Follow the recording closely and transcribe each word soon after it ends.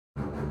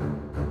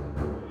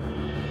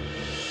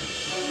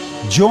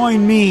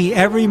Join me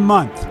every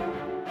month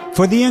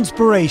for the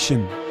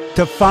inspiration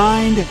to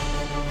find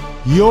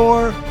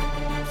your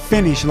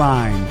finish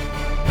line.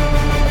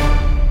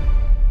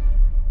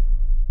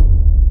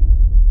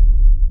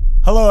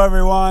 Hello,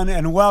 everyone,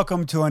 and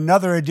welcome to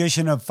another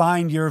edition of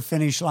Find Your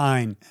Finish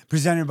Line,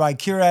 presented by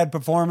Curad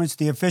Performance,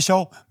 the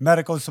official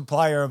medical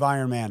supplier of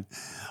Ironman.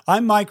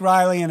 I'm Mike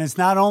Riley, and it's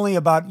not only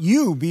about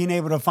you being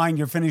able to find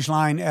your finish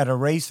line at a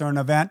race or an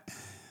event,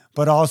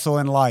 but also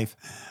in life.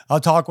 I'll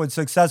talk with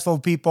successful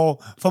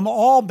people from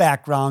all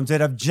backgrounds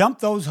that have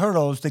jumped those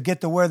hurdles to get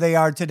to where they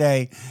are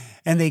today,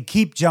 and they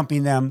keep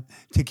jumping them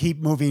to keep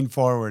moving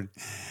forward.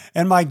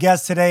 And my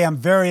guest today, I'm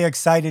very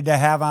excited to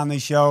have on the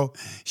show,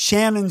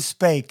 Shannon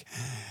Spake.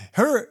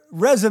 Her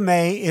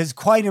resume is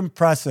quite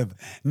impressive.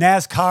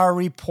 NASCAR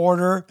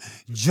reporter,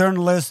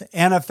 journalist,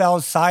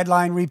 NFL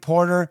sideline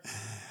reporter,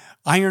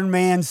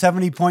 Ironman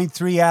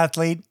 70.3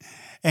 athlete,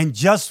 and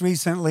just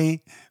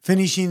recently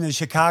finishing the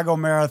Chicago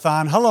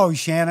Marathon. Hello,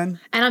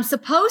 Shannon. And I'm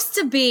supposed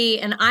to be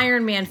an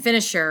Ironman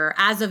finisher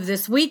as of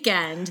this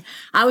weekend.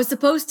 I was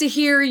supposed to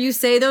hear you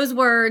say those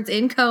words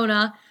in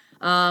Kona.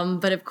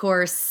 But of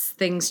course,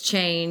 things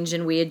change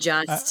and we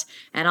adjust,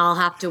 and I'll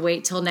have to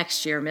wait till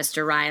next year,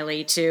 Mr.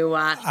 Riley, to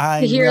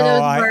hear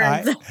those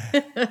words.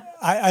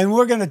 And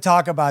we're going to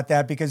talk about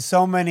that because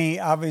so many,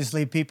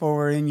 obviously, people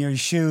were in your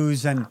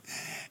shoes,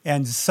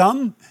 and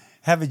some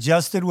have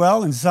adjusted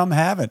well and some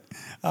haven't.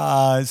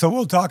 So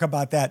we'll talk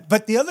about that.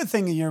 But the other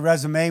thing in your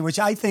resume, which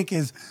I think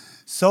is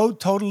so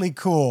totally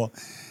cool,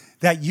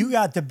 that you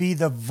got to be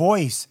the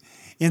voice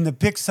in the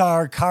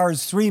Pixar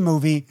Cars 3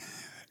 movie.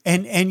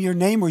 And your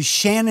name was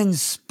Shannon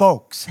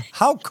Spokes.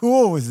 How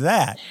cool was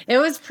that? It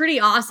was pretty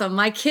awesome.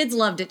 My kids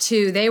loved it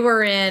too. They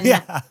were in,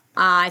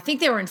 I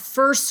think they were in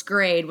first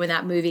grade when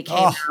that movie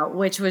came out,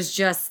 which was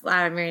just,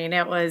 I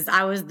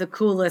was the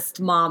coolest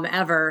mom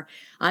ever.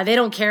 They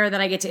don't care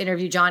that I get to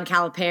interview John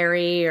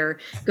Calipari or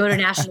go to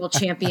national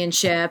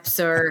championships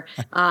or,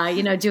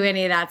 do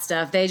any of that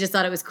stuff. They just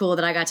thought it was cool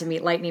that I got to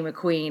meet Lightning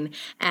McQueen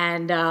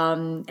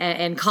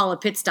and call a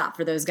pit stop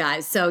for those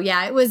guys. So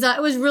yeah, it was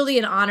really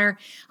an honor.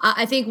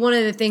 I think one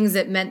of the things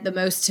that meant the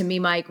most to me,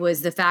 Mike,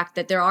 was the fact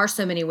that there are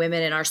so many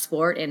women in our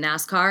sport in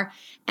NASCAR.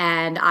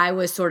 And I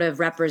was sort of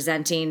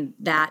representing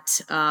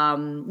that,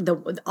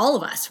 all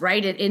of us,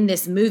 right, in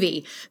this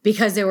movie,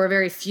 because there were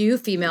very few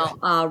female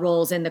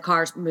roles in the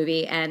Cars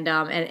movie, and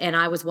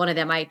I was one of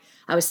them. I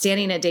was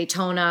standing at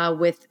Daytona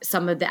with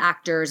some of the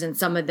actors and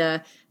some of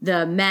the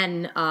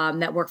men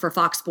that work for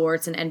Fox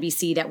Sports and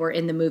NBC that were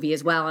in the movie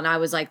as well, and I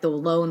was like the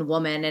lone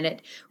woman, and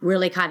it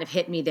really kind of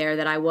hit me there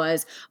that I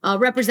was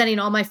representing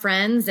all my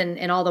friends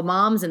and all the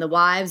moms and the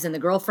wives and the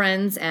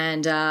girlfriends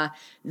and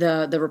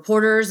the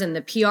reporters and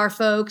the PR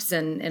folks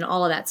and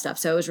all of that stuff.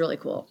 So it was really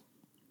cool.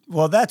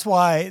 Well, that's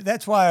why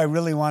I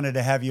really wanted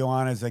to have you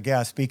on as a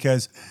guest,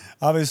 because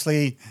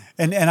obviously,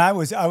 and I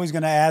was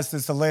going to ask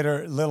this a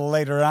little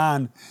later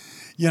on.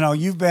 You know,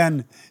 you've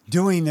been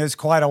doing this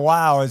quite a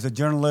while as a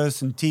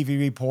journalist and TV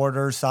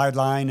reporter,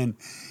 sideline, and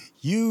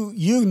you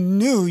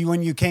knew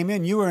when you came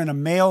in you were in a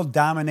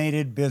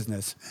male-dominated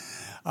business.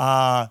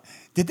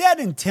 Did that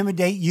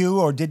intimidate you,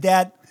 or did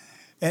that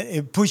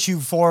push you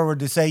forward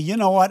to say, you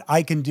know what,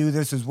 I can do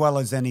this as well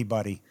as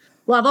anybody?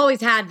 Well, I've always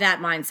had that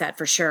mindset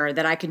for sure,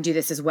 that I can do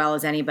this as well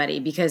as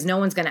anybody, because no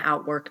one's going to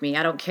outwork me.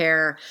 I don't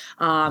care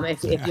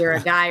if you're a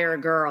guy or a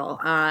girl.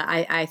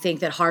 I think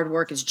that hard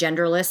work is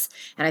genderless,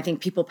 and I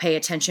think people pay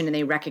attention and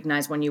they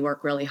recognize when you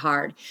work really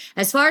hard.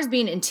 As far as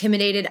being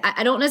intimidated,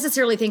 I don't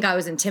necessarily think I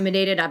was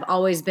intimidated. I've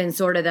always been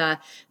sort of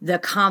the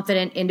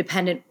confident,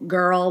 independent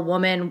girl,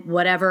 woman,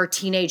 whatever,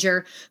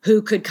 teenager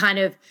who could kind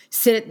of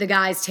sit at the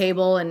guy's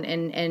table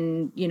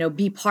and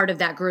be part of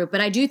that group.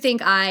 But I do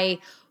think I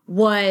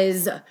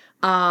was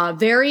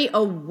very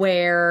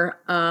aware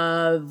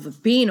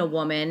of being a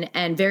woman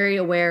and very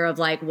aware of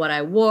like what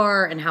I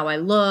wore and how I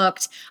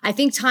looked. I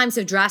think times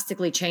have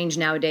drastically changed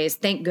nowadays.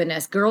 Thank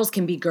goodness. Girls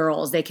can be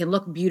girls. They can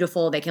look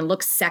beautiful. They can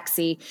look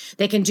sexy.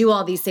 They can do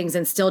all these things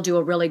and still do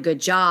a really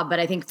good job. But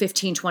I think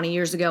 15, 20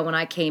 years ago when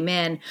I came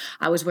in,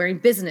 I was wearing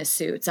business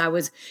suits. I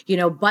was,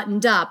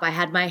 buttoned up. I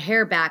had my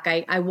hair back.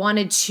 I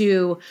wanted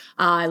to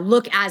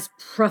look as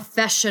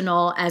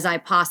professional as I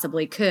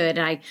possibly could.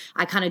 And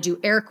I kind of do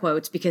air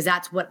quotes because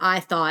that's what I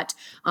thought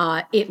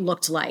it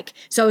looked like.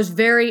 So I was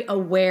very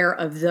aware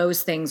of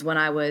those things when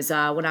I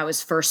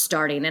was first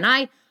starting. And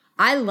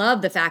I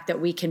love the fact that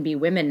we can be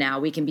women now.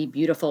 We can be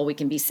beautiful. We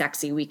can be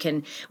sexy. We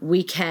can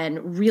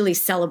really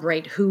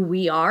celebrate who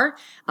we are,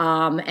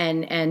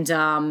 and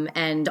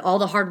all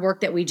the hard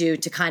work that we do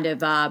to kind of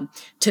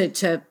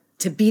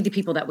to be the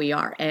people that we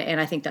are.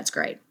 And I think that's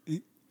great.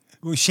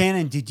 Well,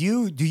 Shannon, do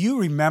you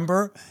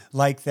remember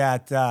like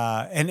that?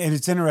 And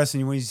it's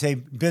interesting when you say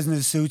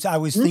business suits. I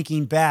was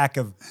thinking back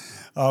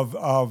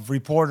of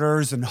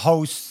reporters and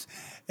hosts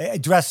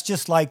dressed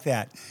just like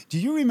that. Do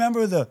you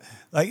remember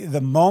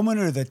the moment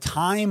or the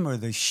time or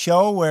the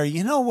show where,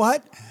 you know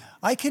what,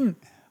 I can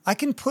I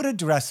can put a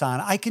dress on.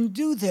 I can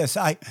do this.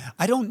 I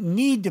don't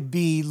need to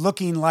be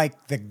looking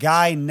like the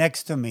guy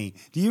next to me.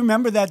 Do you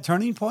remember that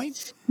turning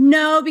point?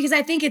 No, because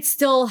I think it's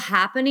still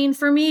happening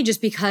for me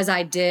just because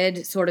I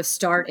did sort of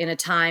start in a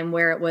time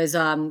where it was,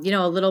 a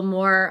little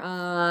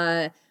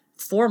more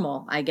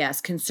formal, I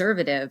guess,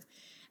 conservative.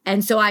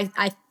 And so I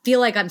feel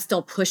like I'm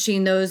still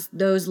pushing those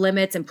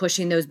limits and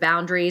pushing those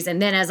boundaries.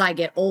 And then as I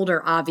get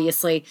older,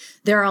 obviously,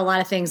 there are a lot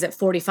of things that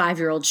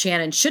 45-year-old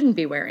Shannon shouldn't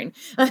be wearing.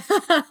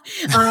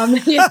 I'm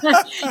like,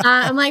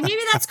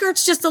 maybe that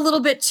skirt's just a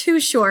little bit too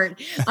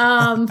short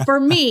for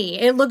me.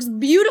 It looks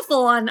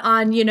beautiful on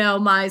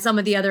some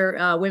of the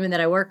other women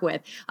that I work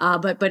with.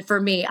 But for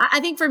me, I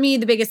think for me,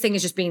 the biggest thing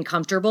is just being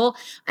comfortable.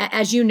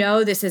 As you know,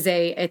 it's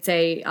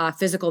a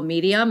physical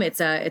medium.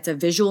 It's a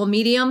visual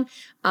medium.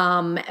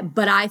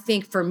 But I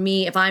think for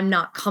me, if I'm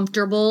not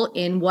comfortable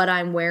in what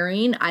I'm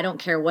wearing, I don't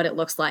care what it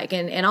looks like.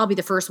 And I'll be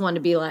the first one to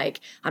be like,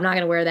 I'm not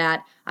going to wear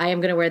that. I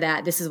am going to wear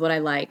that. This is what I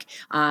like.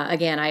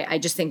 Again, I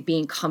just think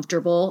being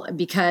comfortable,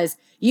 because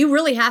you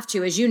really have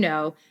to, as you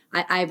know,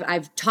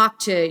 I've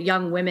talked to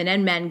young women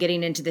and men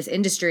getting into this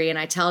industry, and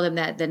I tell them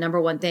that the number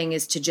one thing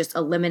is to just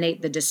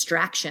eliminate the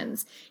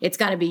distractions. It's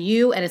got to be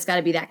you, and it's got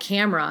to be that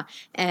camera,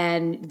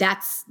 and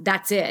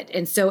that's it.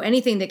 And so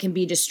anything that can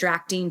be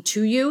distracting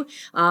to you,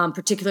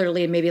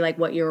 particularly maybe like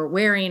what you're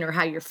wearing or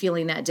how you're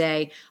feeling that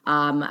day,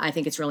 I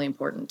think it's really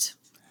important.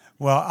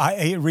 Well,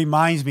 it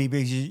reminds me,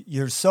 because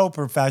you're so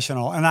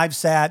professional, and I've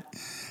sat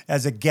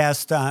as a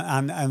guest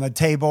on the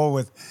table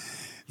with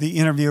the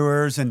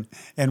interviewers, and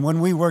when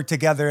we worked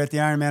together at the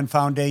Ironman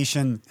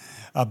Foundation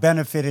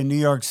benefit in New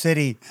York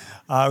City,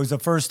 it was the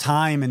first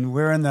time, and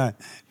we're in the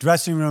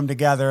dressing room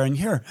together, and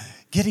you're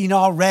getting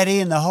all ready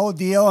and the whole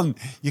deal, and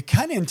you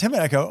kind of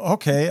intimidated. I go,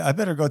 okay, I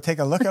better go take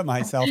a look at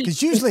myself,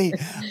 because usually,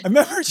 I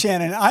remember,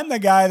 Shannon, I'm the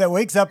guy that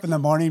wakes up in the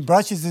morning,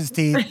 brushes his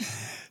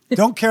teeth,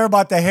 don't care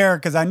about the hair,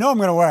 because I know I'm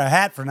going to wear a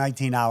hat for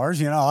 19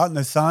 hours, out in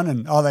the sun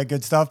and all that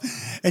good stuff,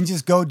 and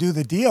just go do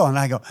the deal. And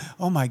I go,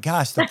 oh my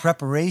gosh, the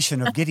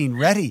preparation of getting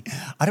ready.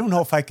 I don't know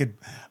if I could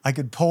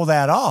pull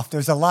that off.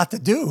 There's a lot to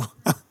do.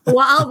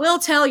 Well, I will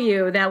tell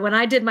you that when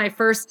I did my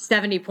first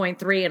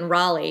 70.3 in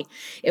Raleigh,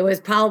 it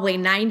was probably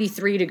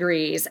 93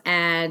 degrees,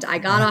 and I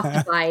got off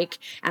the bike,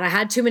 and I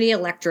had too many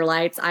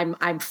electrolytes. I'm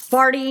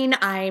farting.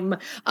 I'm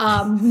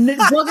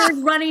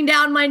boogers running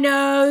down my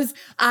nose.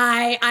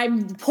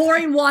 I'm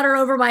pouring water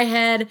over my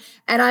head,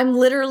 and I'm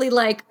literally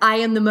like, I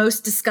am the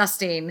most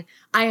disgusting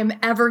I am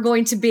ever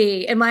going to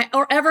be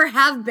or ever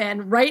have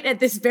been right at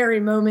this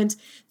very moment.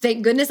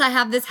 Thank goodness I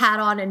have this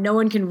hat on and no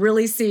one can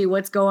really see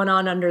what's going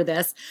on under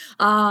this.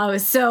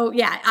 So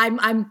yeah,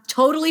 I'm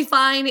totally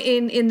fine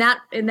in that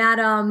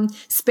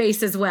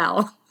space as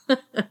well.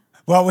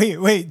 Well,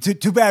 wait.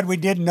 Too bad we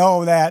didn't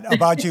know that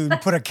about you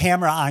and put a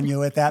camera on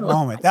you at that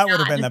moment. That would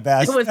have been the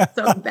best. It was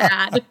so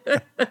bad.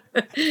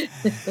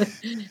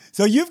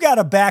 So you've got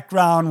a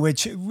background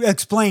which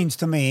explains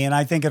to me, and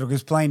I think it'll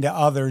explain to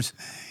others,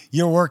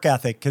 your work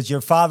ethic, because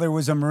your father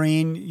was a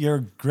Marine,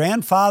 your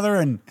grandfather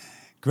and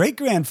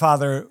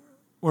great-grandfather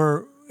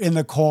were in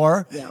the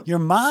Corps. Yeah. Your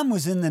mom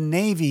was in the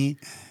Navy,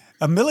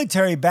 a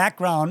military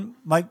background.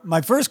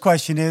 My first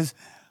question is,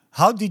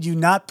 how did you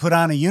not put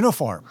on a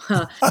uniform?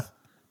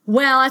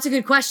 Well, that's a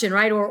good question,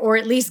 right? Or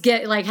at least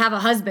have a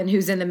husband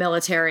who's in the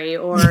military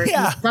or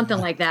something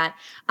like that.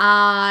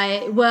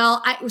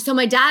 So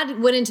my dad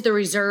went into the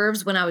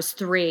reserves when I was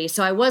 3.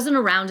 So I wasn't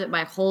around it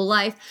my whole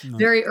life. No.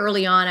 Very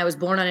early on, I was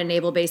born on a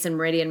naval base in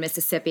Meridian,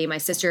 Mississippi. My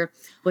sister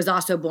was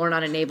also born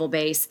on a naval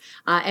base.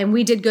 And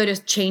we did go to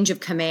change of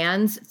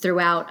commands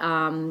throughout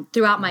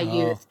my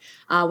youth,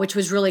 which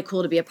was really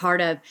cool to be a part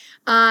of.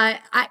 I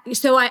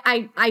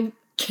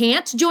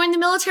can't join the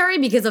military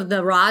because of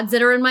the rods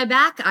that are in my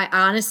back.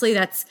 Honestly,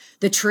 that's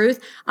the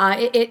truth.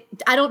 I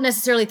don't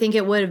necessarily think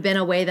it would have been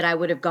a way that I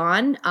would have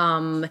gone.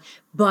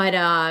 But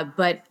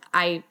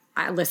I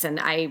listen,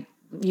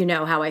 you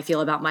know how I feel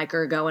about Mike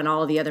Ergo and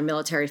all of the other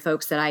military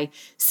folks that I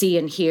see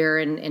and hear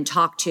and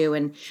talk to,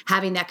 and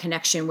having that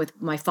connection with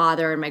my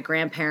father and my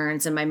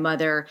grandparents and my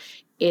mother.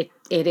 It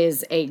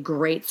is a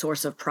great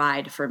source of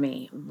pride for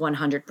me,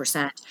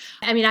 100%.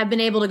 I mean, I've been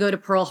able to go to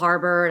Pearl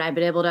Harbor, and I've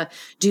been able to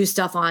do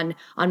stuff on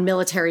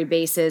military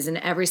bases. And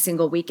every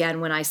single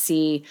weekend when I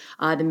see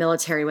the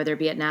military, whether it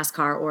be at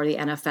NASCAR or the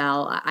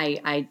NFL,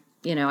 I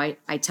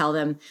tell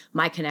them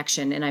my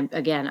connection. And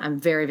I'm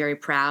very, very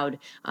proud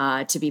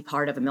to be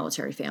part of a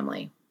military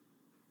family.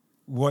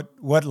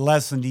 What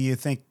lesson do you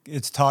think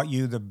it's taught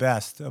you the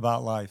best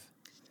about life?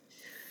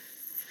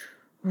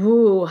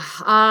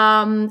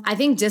 I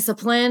think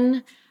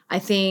discipline. I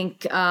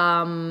think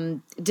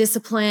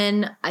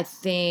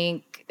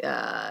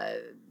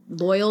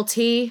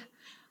loyalty,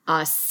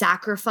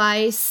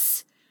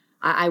 sacrifice.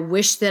 I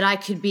wish that I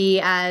could be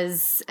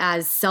as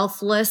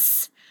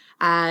selfless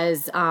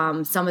as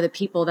some of the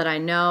people that I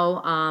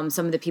know,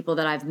 some of the people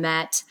that I've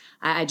met.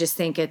 I just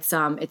think it's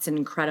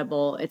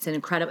incredible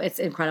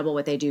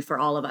what they do for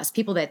all of us,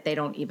 people that they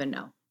don't even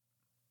know.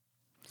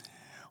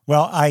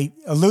 Well, I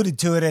alluded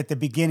to it at the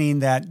beginning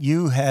that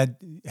you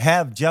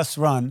have just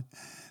run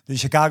the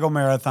Chicago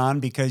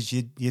Marathon because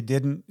you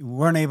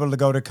weren't able to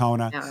go to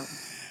Kona. Yeah.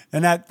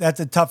 And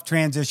that's a tough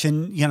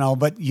transition,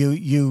 but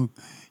you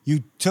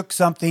took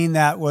something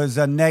that was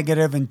a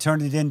negative and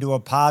turned it into a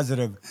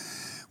positive.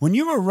 When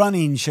you were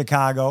running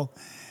Chicago,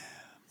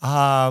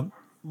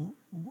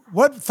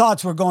 what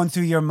thoughts were going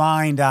through your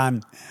mind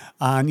on,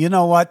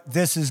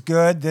 this is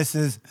good, this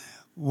is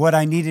what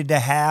I needed to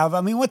have?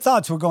 I mean, what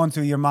thoughts were going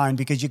through your mind?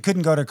 Because you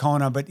couldn't go to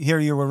Kona, but here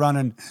you were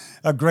running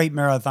a great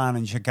marathon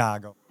in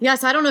Chicago.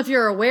 Yes, I don't know if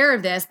you're aware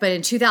of this, but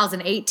in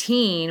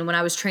 2018, when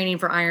I was training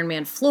for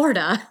Ironman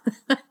Florida,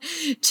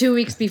 2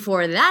 weeks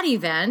before that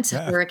event,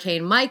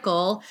 Hurricane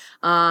Michael,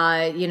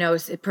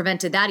 it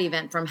prevented that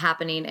event from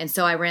happening, and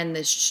so I ran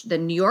the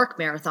New York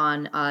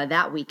Marathon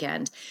that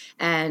weekend,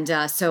 and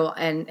so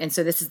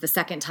this is the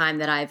second time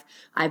that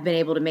I've been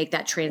able to make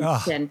that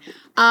transition.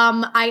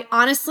 I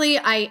honestly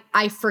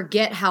I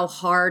forget how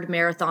hard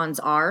marathons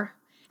are.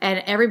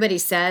 And everybody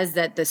says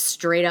that the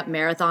straight up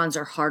marathons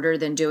are harder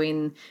than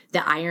doing the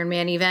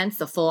Ironman events,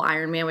 the full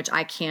Ironman, which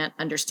I can't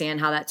understand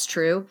how that's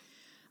true.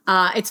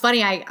 It's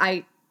funny.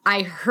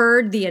 I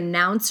heard the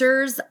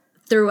announcers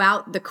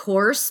throughout the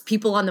course,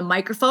 people on the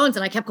microphones,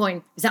 and I kept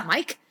going, "Is that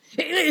Mike?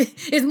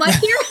 Is Mike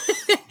here?"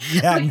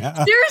 Yeah,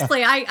 no.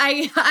 Seriously,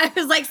 I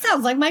was like,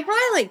 sounds like Mike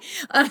Riley.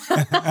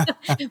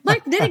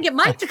 Mike, they didn't get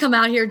Mike to come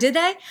out here, did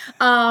they?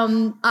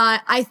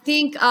 I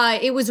think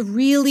it was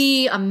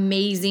really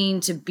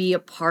amazing to be a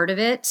part of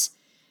it.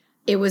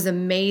 It was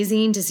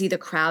amazing to see the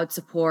crowd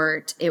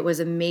support. It was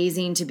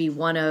amazing to be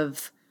one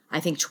of, I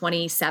think,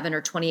 27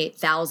 or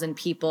 28,000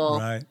 people,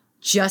 right,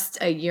 just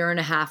a year and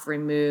a half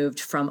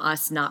removed from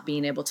us not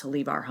being able to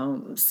leave our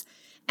homes.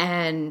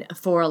 And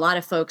for a lot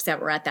of folks that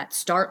were at that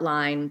start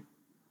line,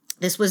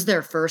 this was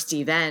their first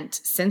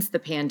event since the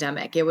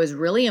pandemic. It was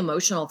really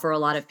emotional for a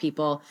lot of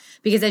people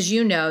because, as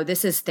you know,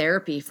 this is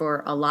therapy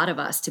for a lot of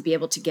us to be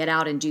able to get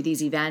out and do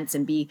these events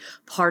and be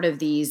part of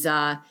these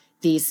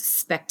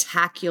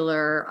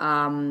spectacular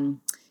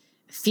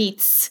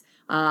feats,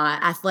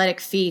 athletic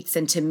feats,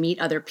 and to meet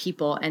other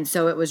people. And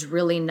so it was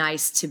really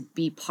nice to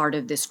be part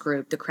of this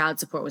group. The crowd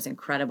support was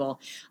incredible.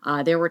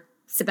 There were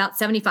about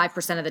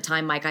 75% of the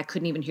time, Mike, I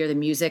couldn't even hear the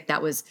music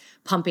that was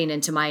pumping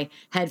into my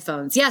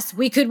headphones. Yes,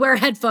 we could wear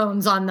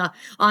headphones on the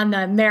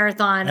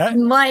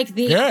marathon, like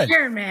the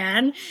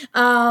Ironman.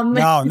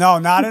 No,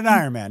 not an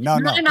Ironman.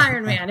 Not an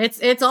Ironman.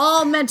 It's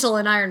all mental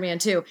in Ironman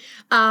too.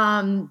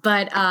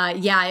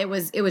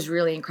 It was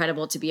really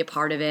incredible to be a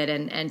part of it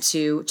and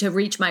to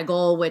reach my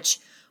goal, which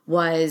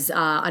was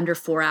under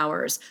 4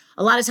 hours.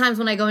 A lot of times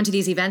when I go into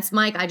these events,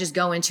 Mike, I just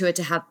go into it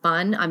to have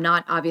fun. I'm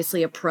not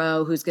obviously a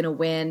pro who's going to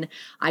win.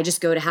 I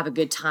just go to have a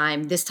good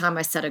time. This time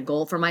I set a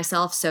goal for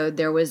myself. So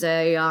there was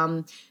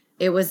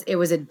it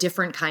was a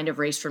different kind of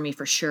race for me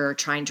for sure,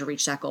 trying to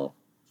reach that goal.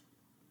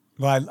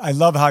 Well, I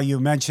love how you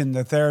mentioned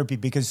the therapy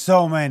because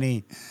so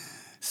many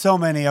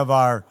of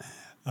our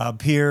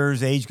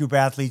peers, age group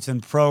athletes,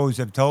 and pros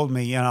have told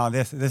me,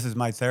 this is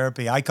my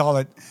therapy. I call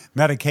it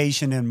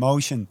medication in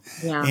motion,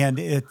 and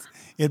it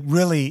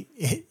really,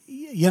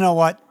 you know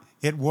what,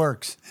 it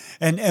works.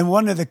 And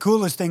one of the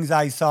coolest things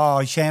I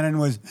saw, Shannon,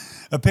 was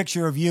a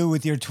picture of you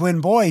with your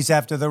twin boys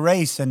after the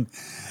race, and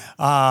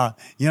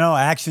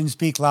actions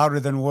speak louder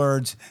than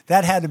words.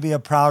 That had to be a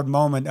proud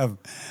moment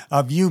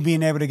of you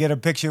being able to get a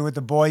picture with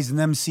the boys and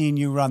them seeing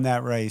you run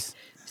that race.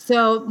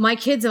 So my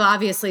kids have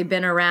obviously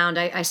been around.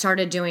 I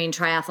started doing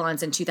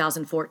triathlons in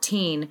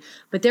 2014,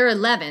 but they're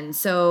 11.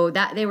 So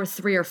that they were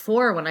 3 or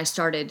 4 when I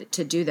started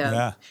to do them.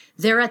 Yeah.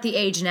 They're at the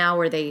age now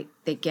where they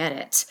get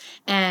it.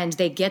 And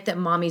they get that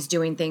mommy's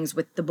doing things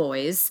with the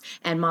boys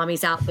and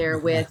mommy's out there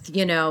with,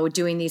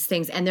 doing these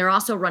things. And they're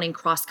also running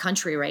cross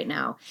country right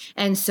now.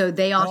 And so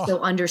they also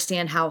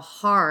understand how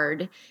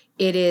hard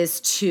it is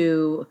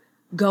to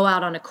go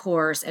out on a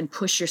course and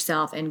push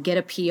yourself and get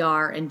a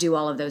PR and do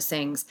all of those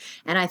things.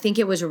 And I think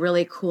it was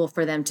really cool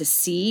for them to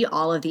see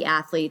all of the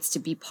athletes, to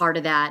be part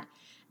of that.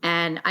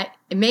 And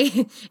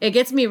it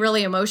gets me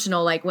really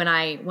emotional. Like when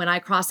I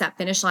cross that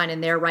finish line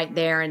and they're right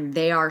there and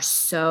they are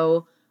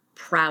so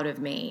proud of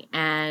me.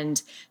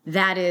 And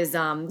that is,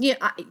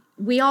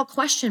 we all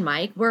question,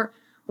 Mike, we're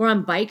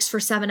on bikes for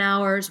 7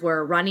 hours.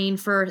 We're running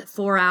for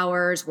 4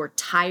 hours. We're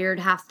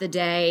tired half the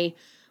day.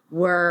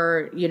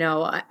 We're,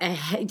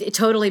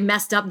 totally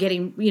messed up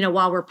getting,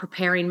 while we're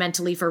preparing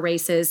mentally for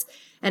races.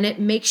 And it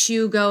makes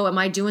you go, am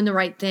I doing the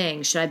right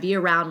thing? Should I be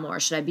around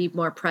more? Should I be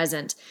more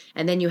present?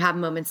 And then you have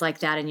moments like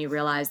that and you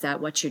realize that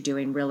what you're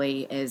doing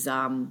really is,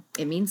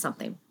 it means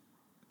something.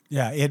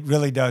 Yeah, it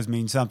really does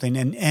mean something.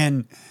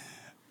 And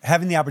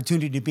having the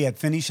opportunity to be at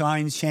finish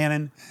lines,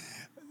 Shannon,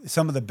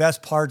 some of the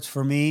best parts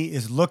for me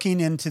is looking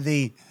into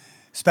the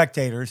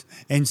spectators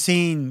and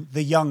seeing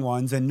the young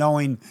ones and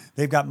knowing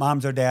they've got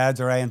moms or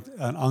dads or aunt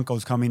and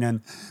uncles coming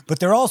in, but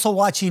they're also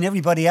watching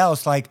everybody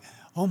else like,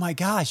 oh my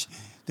gosh,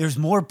 there's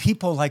more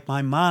people like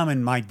my mom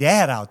and my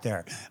dad out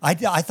there. I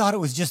thought it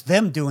was just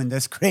them doing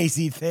this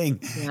crazy thing.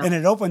 Yeah. And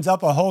it opens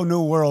up a whole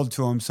new world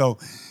to them. So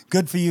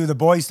good for you. The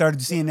boys started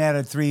seeing that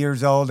at 3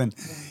 years old, and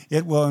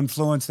it will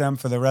influence them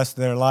for the rest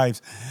of their lives.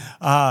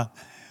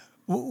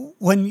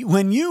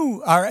 When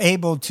you are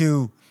able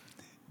to,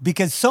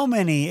 because so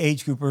many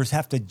age groupers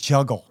have to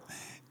juggle.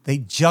 They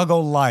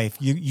juggle life.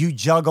 You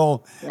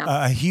juggle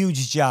a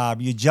huge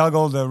job. You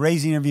juggle the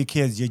raising of your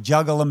kids. You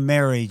juggle a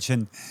marriage.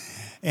 And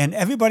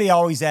everybody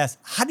always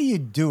asks, how do you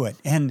do it?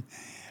 And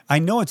I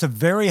know it's a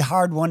very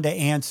hard one to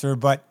answer,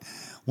 but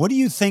what do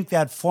you think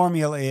that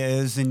formula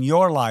is in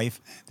your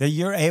life that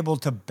you're able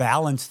to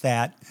balance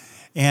that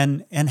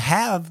and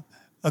have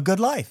a good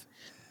life?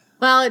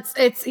 Well,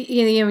 it's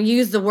you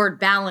use the word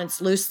balance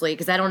loosely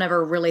because I don't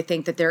ever really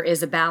think that there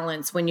is a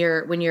balance when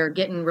you're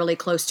getting really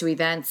close to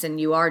events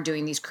and you are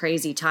doing these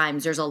crazy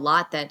times. There's a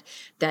lot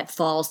that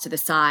falls to the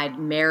side.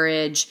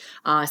 Marriage,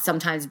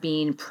 sometimes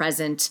being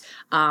present,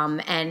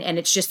 and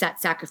it's just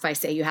that sacrifice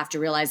that you have to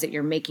realize that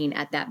you're making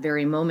at that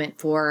very moment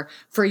for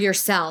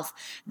yourself.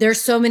 There's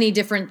so many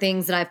different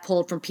things that I've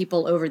pulled from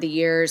people over the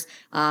years.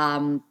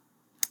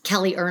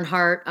 Kelly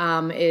Earnhardt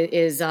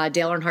is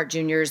Dale Earnhardt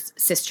Jr.'s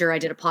sister. I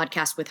did a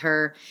podcast with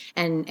her,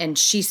 and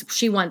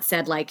she once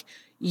said, like,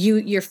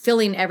 you're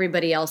filling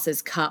everybody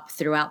else's cup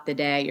throughout the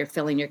day. You're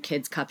filling your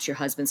kids' cups, your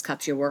husband's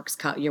cups, your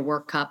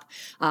work cup.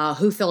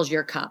 Who fills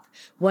your cup?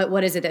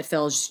 What is it that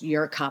fills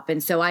your cup?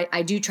 And so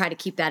I do try to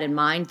keep that in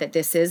mind, that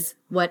this is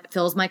what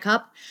fills my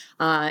cup,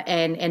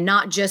 and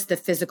not just the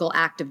physical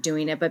act of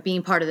doing it, but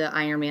being part of the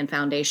Ironman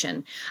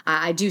Foundation.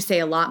 I do say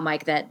a lot,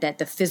 Mike, that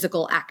the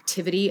physical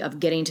activity of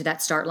getting to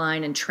that start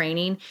line and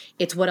training,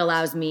 it's what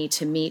allows me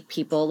to meet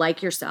people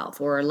like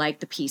yourself, or like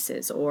the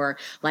Pieces, or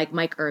like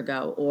Mike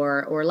Ergo,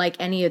 or like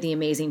any of the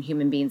amazing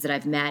human beings that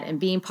I've met. And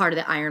being part of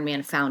the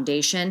Ironman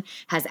Foundation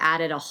has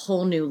added a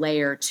whole new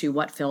layer to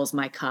what fills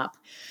my cup.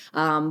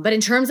 But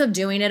in terms of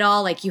doing it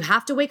all, like, you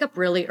have to wake up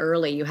really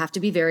early. You have to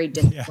be very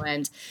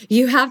disciplined.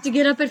 Yeah. You have to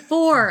get up at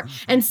 4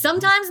 and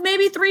sometimes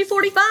maybe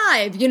 3:45,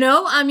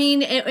 I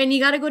mean, and you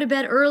got to go to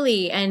bed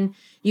early, and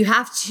you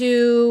have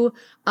to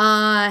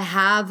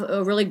have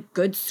a really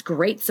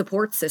great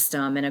support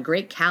system and a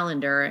great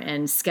calendar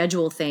and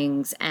schedule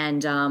things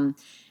and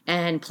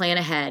plan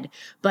ahead.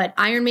 But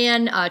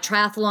Ironman,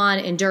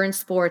 triathlon, endurance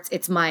sports,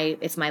 it's my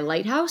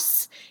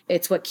lighthouse.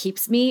 It's what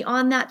keeps me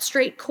on that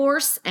straight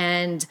course.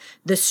 And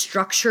the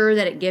structure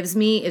that it gives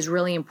me is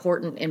really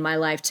important in my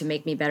life to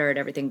make me better at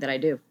everything that I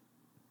do.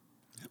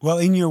 Well,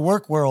 in your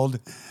work world,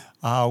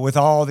 with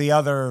all the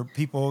other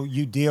people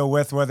you deal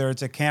with, whether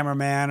it's a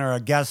cameraman or a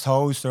guest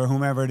host or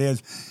whomever it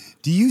is,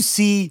 do you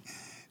see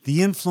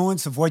the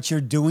influence of what you're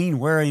doing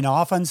wearing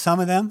off on some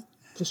of them?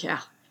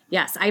 Yeah.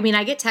 Yes. I mean,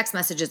 I get text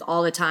messages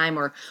all the time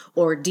or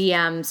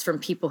DMs from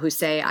people who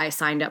say, I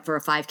signed up for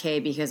a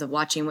 5K because of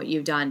watching what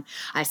you've done.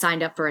 I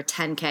signed up for a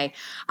 10K.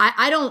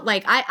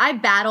 I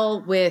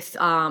battle with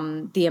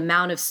the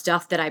amount of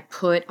stuff that I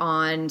put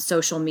on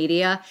social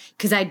media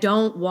because I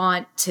don't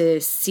want to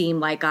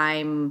seem like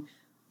I'm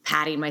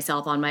patting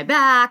myself on my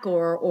back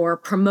or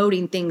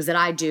promoting things that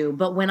I do.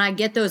 But when I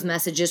get those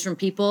messages from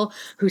people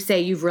who say,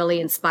 you've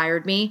really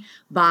inspired me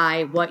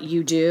by what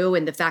you do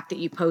and the fact that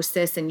you post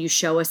this and you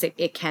show us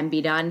it can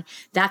be done,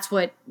 that's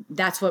what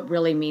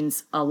really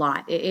means a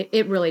lot.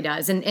 It really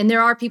does. And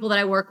there are people that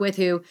I work with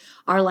who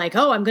are like,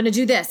 oh, I'm going to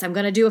do this. I'm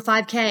going to do a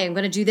 5K. I'm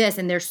going to do this.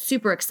 And they're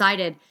super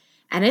excited.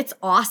 And it's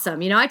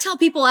awesome. I tell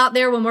people out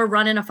there when we're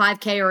running a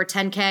 5K or a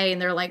 10K and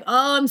they're like,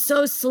 oh, I'm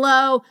so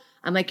slow.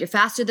 I'm like, you're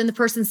faster than the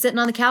person sitting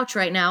on the couch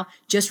right now.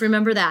 Just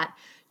remember that.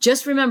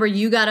 Just remember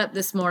you got up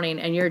this morning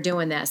and you're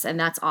doing this, and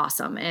that's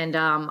awesome. And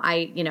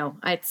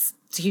it's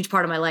a huge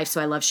part of my life,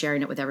 so I love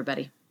sharing it with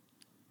everybody.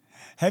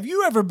 Have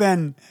you ever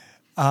been,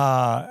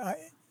 I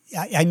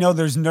know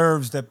there's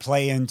nerves that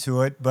play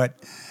into it, but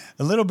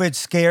a little bit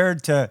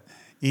scared to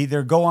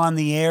either go on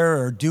the air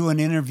or do an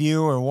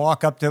interview or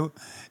walk up to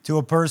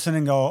a person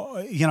and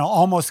go,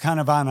 almost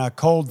kind of on a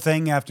cold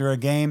thing after a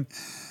game?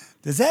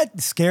 Does that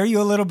scare you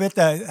a little bit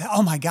that,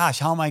 oh my gosh,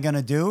 how am I going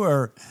to do?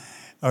 Or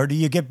do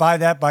you get by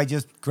that by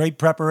just great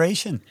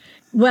preparation?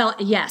 Well,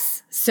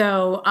 yes.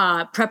 So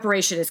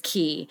preparation is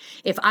key.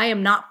 If I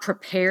am not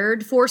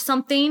prepared for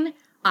something,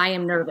 I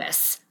am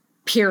nervous,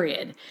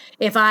 period.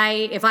 If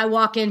I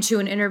walk into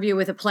an interview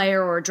with a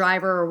player or a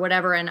driver or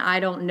whatever, and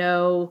I don't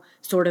know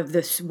sort of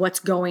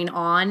what's going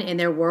on in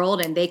their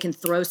world and they can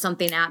throw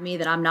something at me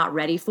that I'm not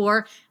ready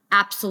for,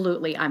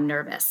 absolutely, I'm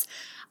nervous.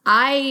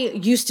 I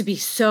used to be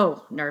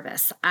so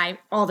nervous.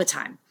 All the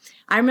time.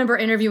 I remember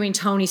interviewing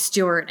Tony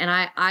Stewart, and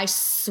I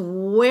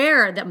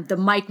swear that the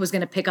mic was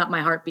going to pick up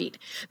my heartbeat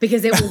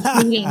because it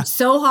was beating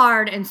so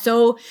hard and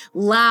so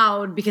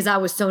loud because I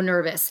was so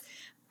nervous.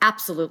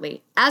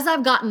 Absolutely. As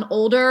I've gotten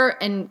older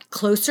and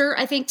closer,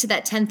 I think, to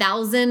that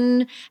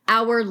 10,000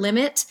 hour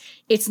limit,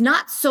 it's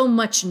not so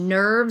much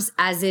nerves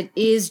as it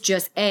is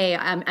just,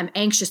 I'm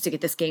anxious to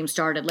get this game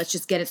started. Let's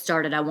just get it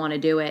started. I want to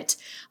do it.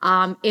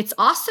 It's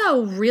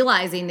also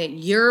realizing that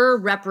you're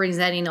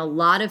representing a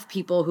lot of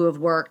people who have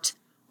worked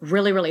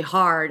really, really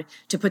hard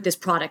to put this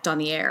product on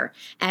the air.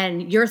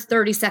 And your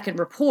 30-second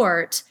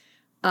report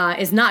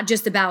is not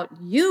just about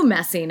you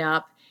messing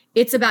up.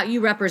 It's about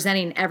you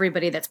representing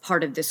everybody that's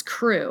part of this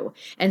crew.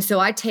 And so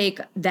I take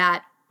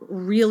that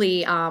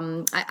really,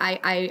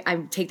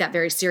 I take that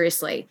very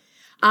seriously.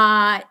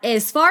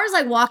 As far as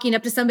like walking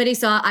up to somebody,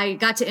 so I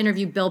got to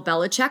interview Bill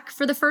Belichick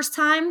for the first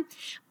time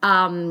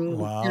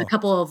a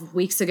couple of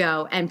weeks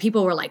ago, and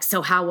people were like,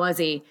 "So how was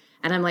he?"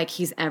 And I'm like,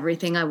 "He's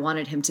everything I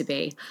wanted him to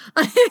be."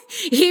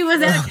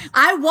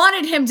 I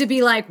wanted him to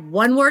be like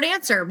one word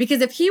answer,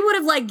 because if he would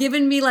have like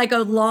given me like a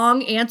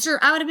long answer,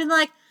 I would have been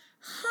like,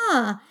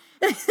 "Huh."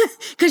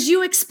 Because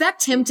you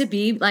expect him to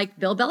be like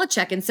Bill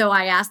Belichick. And so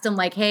I asked him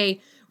like, "Hey,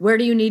 where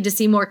do you need to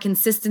see more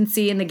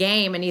consistency in the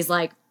game?" And he's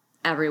like,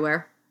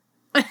 "Everywhere."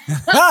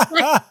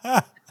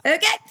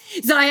 Okay.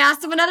 So I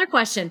asked him another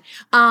question.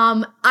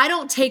 I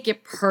don't take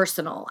it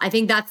personal. I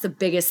think that's the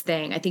biggest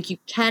thing. I think you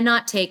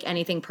cannot take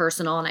anything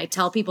personal. And I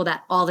tell people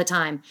that all the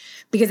time,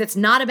 because it's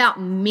not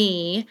about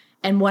me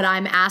and what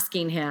I'm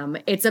asking him.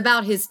 It's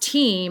about his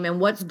team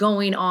and what's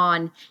going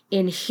on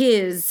in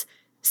his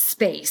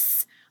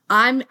space.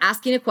 I'm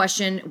asking a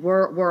question.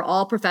 We're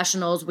all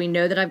professionals. We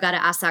know that I've got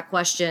to ask that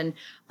question.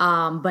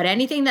 But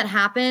anything that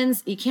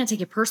happens, you can't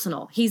take it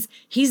personal. He's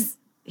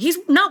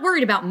not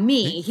worried about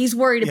me. He's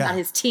worried about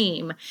his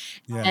team.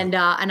 Yeah. And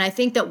I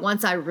think that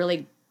once I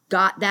really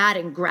got that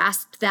and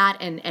grasped that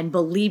and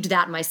believed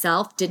that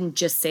myself, didn't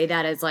just say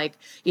that as like,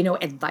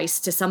 advice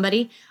to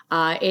somebody,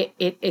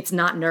 it's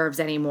not nerves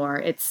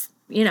anymore. It's,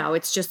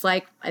 it's just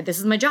like, this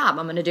is my job.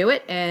 I'm going to do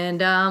it.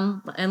 And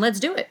let's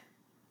do it.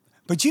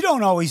 But you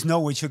don't always know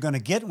what you're going to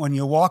get when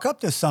you walk up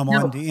to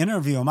someone to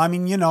interview them. I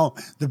mean,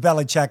 the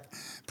Belichick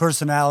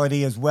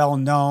personality is well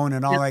known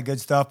and all that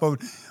good stuff.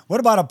 But what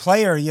about a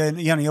player?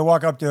 You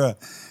walk up to a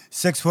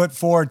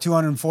 6'4",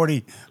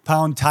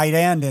 240-pound tight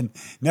end and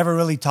never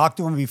really talked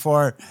to him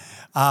before.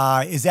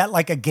 Is that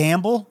like a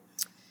gamble?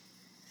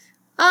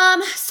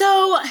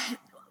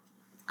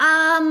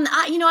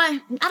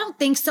 I don't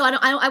think so.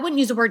 I wouldn't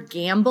use the word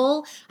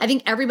gamble. I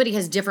think everybody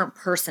has different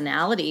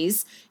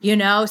personalities.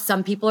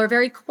 Some people are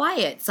very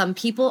quiet. Some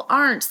people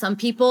aren't. Some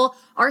people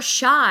are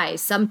shy.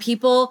 Some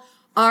people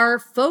are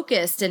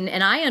focused.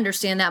 And I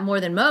understand that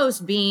more than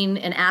most, being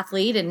an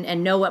athlete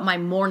and know what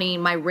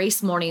my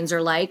race mornings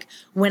are like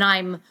when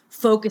I'm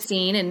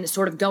focusing and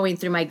sort of going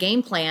through my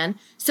game plan.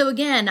 So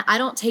again, I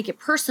don't take it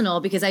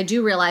personal, because I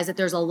do realize that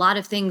there's a lot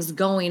of things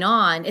going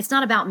on. It's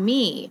not about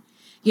me.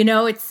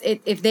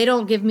 If they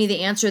don't give me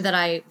the answer that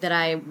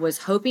I was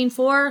hoping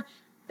for,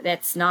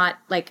 that's not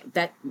like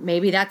that.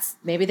 Maybe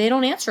they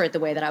don't answer it the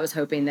way that I was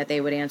hoping that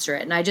they would answer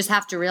it. And I just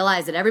have to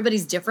realize that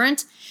everybody's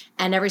different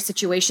and every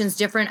situation's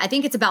different. I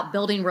think it's about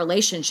building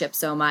relationships,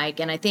 though,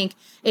 Mike. And I think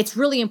it's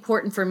really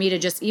important for me to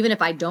just, even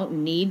if I don't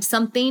need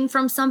something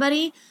from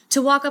somebody,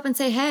 to walk up and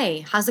say,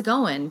 "Hey, how's it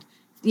going?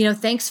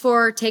 Thanks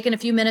for taking a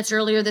few minutes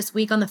earlier this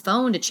week on the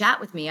phone to chat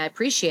with me. I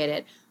appreciate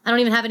it. I don't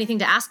even have anything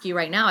to ask you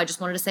right now. I just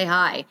wanted to say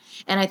hi."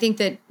 And I think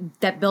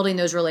that building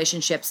those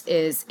relationships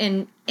is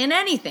in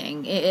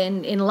anything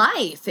in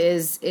life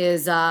is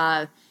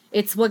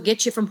it's what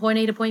gets you from point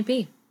A to point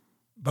B.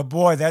 But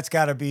boy, that's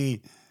got to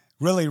be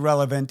really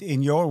relevant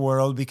in your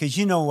world, because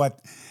you know what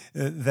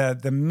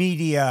the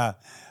media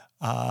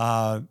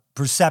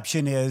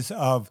perception is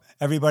of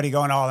everybody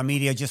going, "Oh, the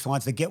media just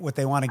wants to get what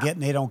they want to get,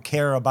 and they don't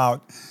care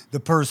about the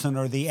person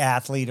or the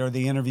athlete or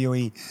the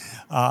interviewee."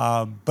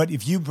 But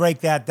if you break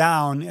that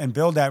down and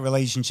build that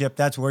relationship,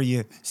 that's where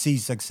you see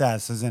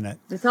success, isn't it?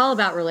 It's all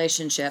about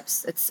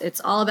relationships.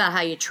 It's all about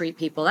how you treat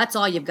people. That's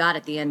all you've got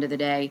at the end of the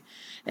day.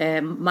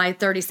 My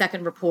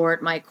 30-second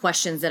report, my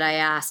questions that I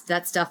asked,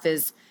 that stuff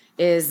is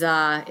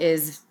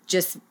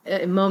just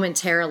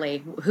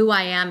momentarily who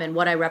I am and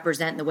what I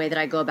represent and the way that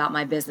I go about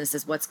my business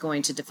is what's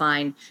going to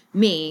define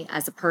me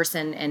as a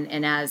person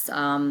and as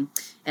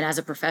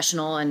a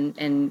professional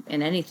and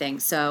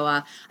anything. So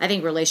I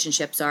think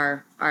relationships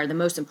are the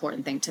most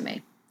important thing to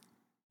me.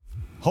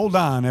 Hold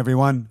on,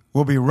 everyone.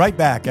 We'll be right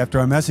back after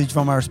a message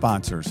from our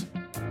sponsors.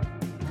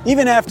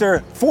 Even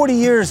after 40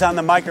 years on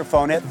the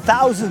microphone at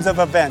thousands of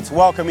events,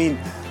 welcoming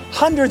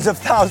hundreds of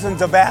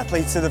thousands of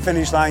athletes to the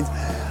finish lines,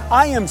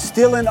 I am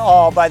still in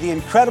awe by the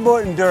incredible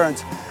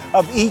endurance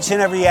of each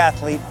and every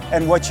athlete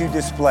and what you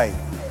display.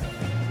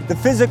 The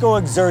physical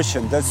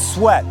exertion, the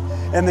sweat,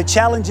 and the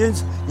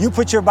challenges you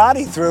put your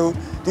body through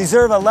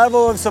deserve a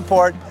level of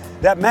support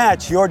that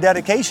match your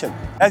dedication.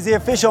 As the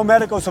official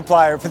medical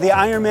supplier for the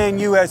Ironman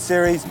US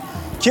Series,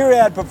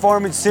 Curad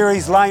Performance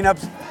Series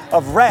lineups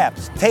of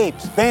wraps,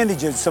 tapes,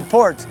 bandages,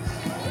 supports,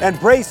 and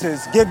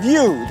braces give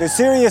you, the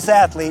serious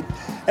athlete,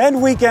 and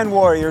weekend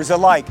warriors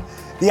alike,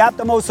 the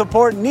optimal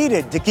support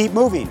needed to keep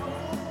moving,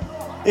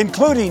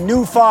 including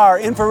new far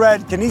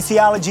infrared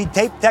kinesiology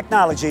tape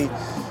technology,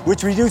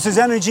 which reduces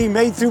energy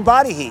made through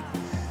body heat,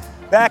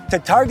 back to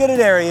targeted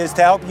areas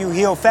to help you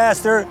heal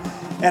faster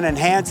and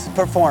enhance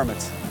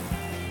performance.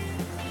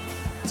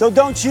 So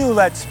don't you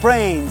let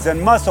sprains and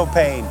muscle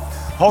pain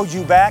hold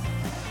you back.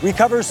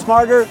 Recover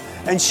smarter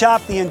and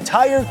shop the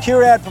entire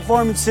Curad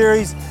Performance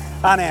Series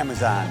on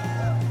Amazon.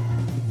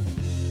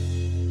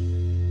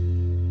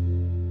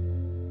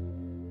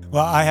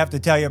 Well, I have to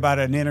tell you about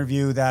an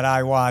interview that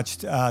I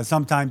watched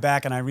sometime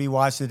back, and I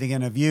rewatched it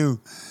again, a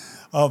view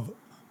of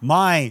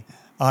my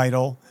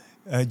idol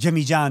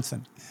Jimmy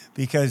Johnson,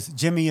 because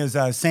Jimmy is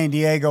a San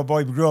Diego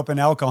boy. Grew up in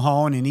El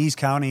Cajon in East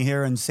County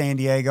here in San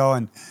Diego,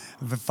 and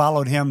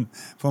followed him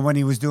from when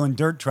he was doing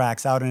dirt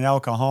tracks out in El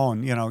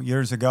Cajon,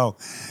 years ago.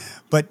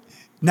 But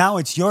now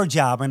it's your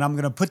job, and I'm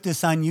going to put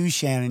this on you,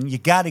 Shannon. You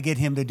got to get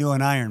him to do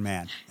an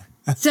Ironman.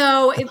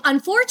 So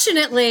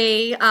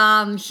unfortunately,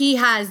 he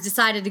has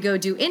decided to go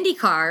do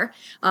IndyCar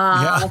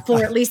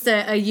for at least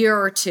a year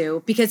or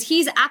two, because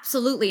he's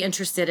absolutely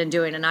interested in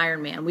doing an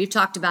Ironman. We've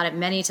talked about it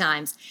many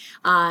times,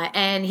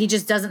 and he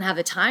just doesn't have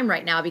the time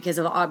right now because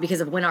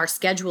of when our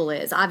schedule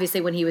is. Obviously,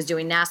 when he was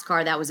doing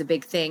NASCAR, that was a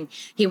big thing.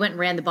 He went and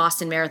ran the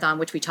Boston Marathon,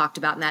 which we talked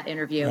about in that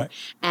interview, right.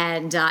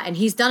 And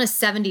he's done a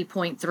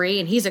 70.3,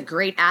 and he's a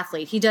great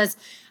athlete. He does.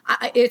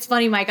 It's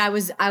funny, Mike. I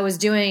was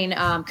doing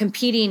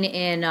competing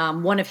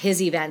in one of his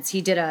events.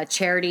 He did a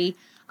charity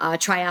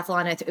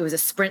triathlon. It was a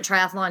sprint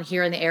triathlon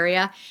here in the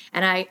area,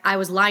 and I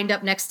was lined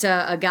up next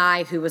to a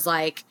guy who was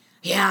like,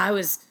 "Yeah, I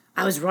was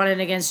running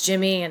against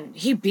Jimmy, and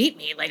he beat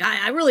me. Like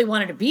I really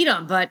wanted to beat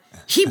him, but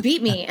he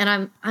beat me."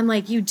 And I'm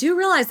like, you do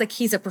realize like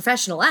he's a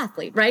professional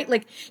athlete, right?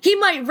 Like he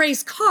might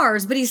race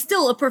cars, but he's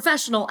still a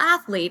professional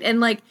athlete,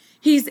 and like.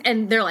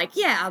 And they're like,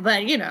 yeah,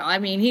 but I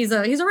mean, he's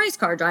a race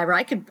car driver.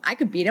 I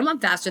could beat him. I'm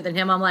faster than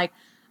him. I'm like,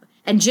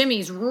 and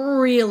Jimmy's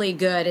really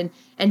good.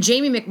 And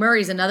Jamie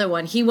McMurray's another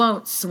one. He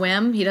won't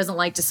swim. He doesn't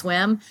like to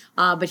swim.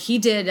 But he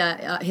did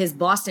his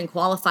Boston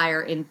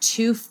qualifier in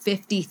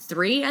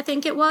 2:53, I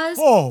think it was.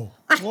 Whoa.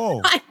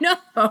 I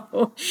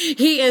know.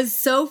 He is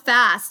so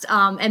fast.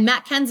 And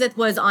Matt Kenseth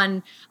was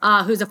on,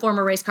 who's a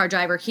former race car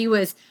driver. He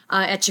was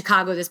at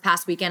Chicago this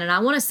past weekend. And I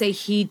want to say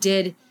he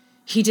did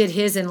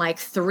his in like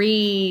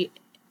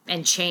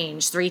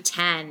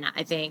 3:10,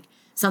 I think,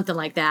 something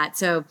like that.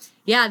 So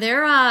yeah,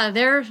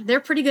 they're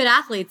pretty good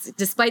athletes,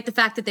 despite the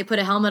fact that they put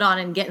a helmet on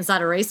and get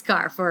inside a race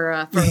car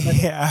for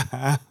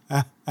yeah.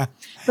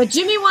 But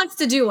Jimmy wants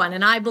to do one,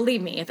 and I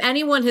believe me, if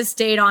anyone has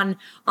stayed on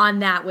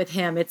that with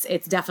him,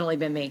 it's definitely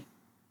been me.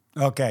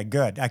 Okay,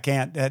 good. I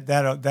can't.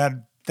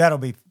 That'll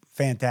be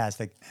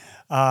fantastic.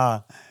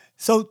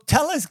 So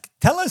tell us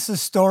a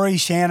story,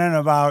 Shannon,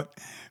 about.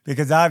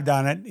 Because I've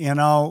done it,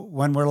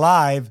 when we're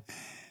live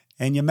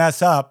and you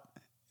mess up,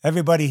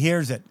 everybody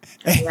hears it.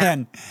 Yeah.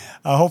 And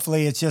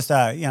hopefully it's just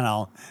not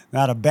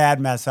a bad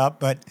mess up,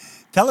 but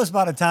tell us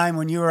about a time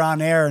when you were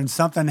on air and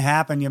something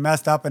happened, you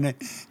messed up and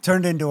it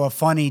turned into a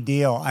funny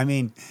deal. I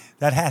mean,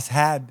 that has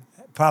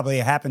probably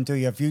happened to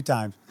you a few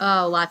times.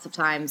 Oh, lots of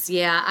times.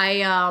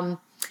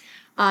 Yeah.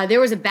 There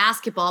was a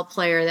basketball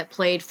player that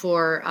played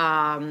for,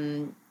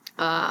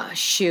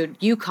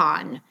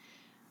 UConn.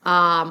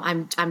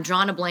 I'm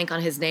drawing a blank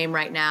on his name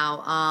right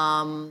now.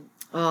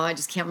 I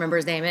just can't remember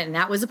his name. And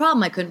that was the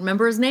problem. I couldn't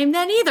remember his name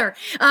then either.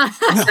 And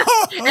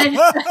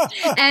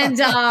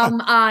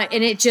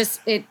it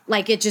just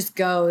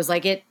goes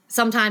like it,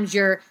 sometimes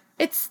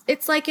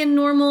it's like in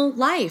normal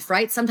life,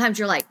 right? Sometimes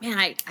you're like, man,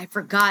 I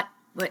forgot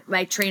what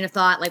my train of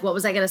thought, like, what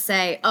was I going to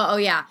say? Oh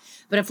yeah.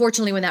 But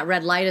unfortunately, when that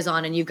red light is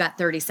on and you've got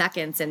 30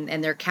 seconds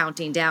and they're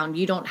counting down,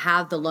 you don't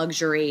have the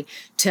luxury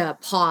to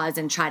pause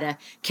and try to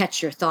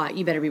catch your thought.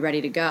 You better be ready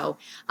to go.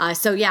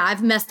 So yeah,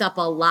 I've messed up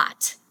a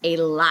lot,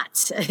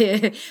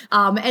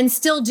 and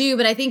still do.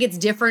 But I think it's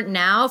different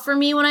now for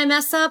me when I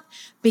mess up,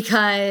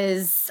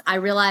 because I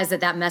realize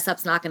that mess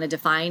up's not going to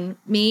define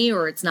me,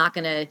 or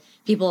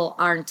people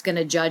aren't going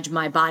to judge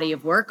my body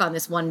of work on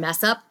this one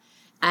mess up.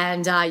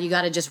 And you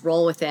got to just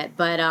roll with it.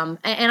 But and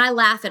I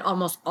laugh at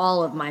almost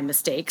all of my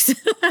mistakes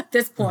at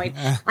this point.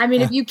 I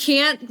mean, if you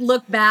can't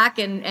look back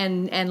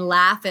and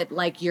laugh at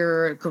like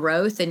your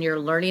growth and your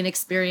learning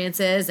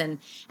experiences and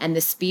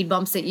the speed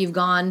bumps that you've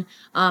gone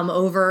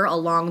over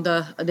along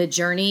the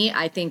journey,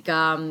 I think,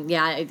 I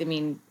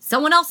mean,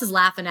 someone else is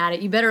laughing at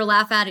it. You better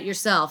laugh at it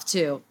yourself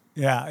too.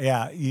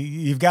 Yeah.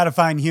 You've got to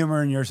find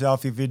humor in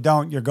yourself. If you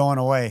don't, you're going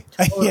away.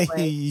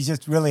 Totally. You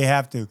just really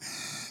have to.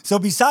 So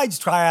besides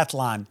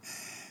triathlon,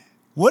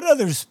 what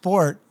other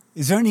sport,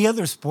 is there any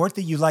other sport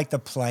that you like to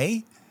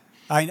play?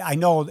 I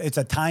know it's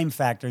a time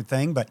factor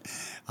thing, but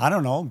I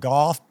don't know,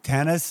 golf,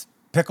 tennis,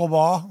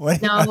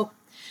 pickleball?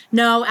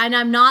 No. And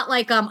I'm not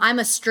like, I'm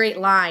a straight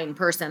line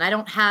person. I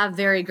don't have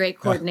very great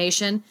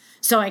coordination.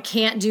 So I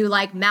can't do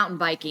like mountain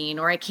biking,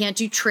 or I can't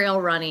do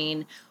trail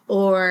running,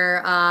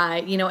 or,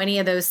 any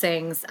of those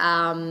things.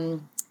 No,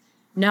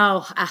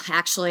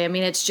 actually, I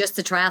mean, it's just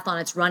the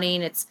triathlon. It's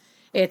running, it's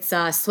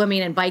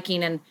swimming and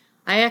biking. And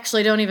I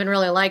actually don't even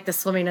really like the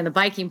swimming and the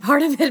biking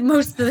part of it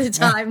most of the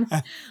time.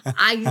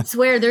 I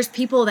swear there's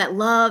people that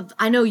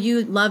I know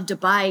you love to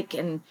bike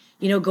and,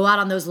 go out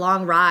on those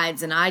long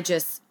rides. And I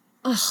just,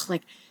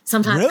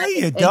 sometimes.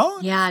 Really? You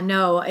don't? Yeah,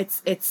 no,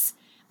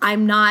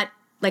 I'm not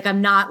like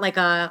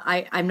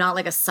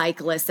a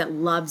cyclist that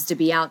loves to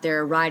be out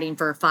there riding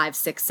for 5,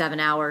 6, 7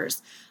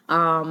 hours.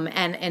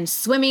 And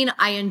swimming,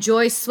 I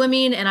enjoy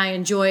swimming, and I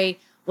enjoy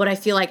what I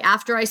feel like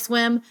after I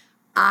swim.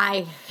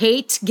 I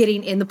hate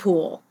getting in the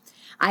pool.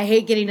 I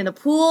hate getting in the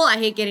pool. I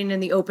hate getting in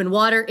the open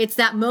water. It's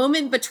that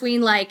moment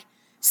between like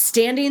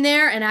standing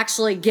there and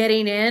actually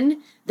getting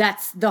in,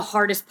 that's the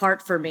hardest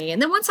part for me.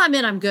 And then once I'm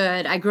in, I'm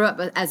good. I grew up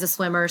as a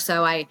swimmer,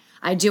 so I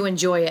do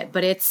enjoy it,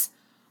 but it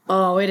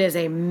is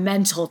a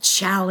mental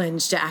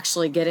challenge to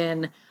actually get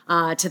in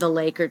to the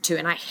lake or two.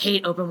 And I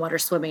hate open water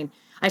swimming.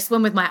 I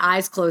swim with my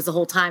eyes closed the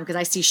whole time because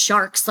I see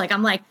sharks. Like,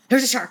 I'm like,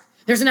 there's a shark,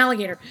 there's an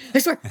alligator. I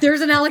swear,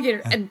 there's an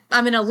alligator. And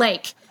I'm in a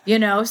lake,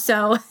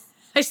 so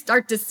I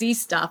start to see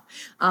stuff.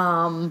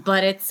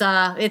 But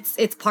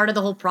it's part of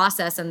the whole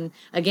process. And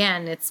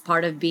again, it's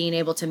part of being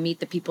able to meet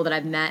the people that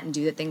I've met and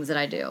do the things that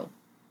I do.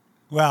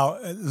 Well,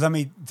 let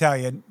me tell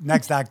you,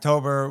 next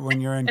October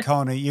when you're in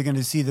Kona, you're going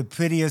to see the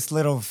prettiest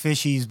little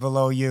fishies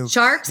below you.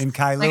 Sharks? In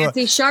Kailua. I can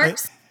see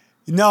sharks?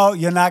 No,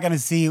 you're not going to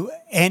see,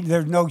 and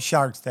there's no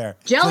sharks there.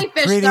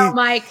 Jellyfish, though,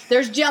 Mike.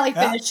 There's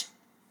jellyfish.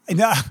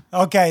 No,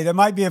 okay, there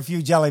might be a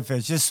few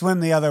jellyfish. Just swim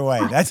the other way.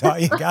 That's all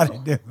you got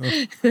to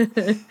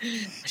do.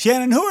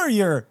 Shannon, who are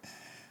your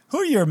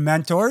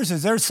mentors?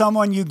 Is there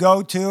someone you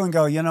go to and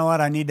go, you know what,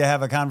 I need to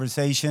have a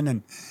conversation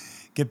and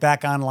get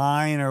back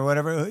online or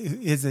whatever?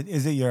 Is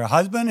it your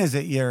husband? Is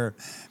it your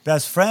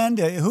best friend?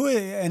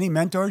 Any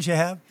mentors you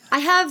have? I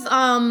have.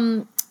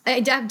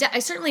 I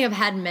certainly have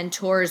had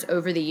mentors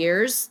over the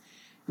years.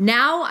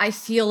 Now I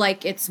feel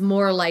like it's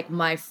more like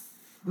my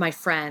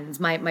friends,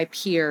 my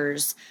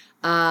peers.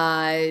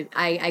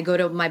 I go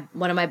to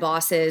one of my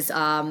bosses.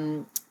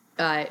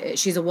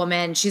 She's a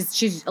woman.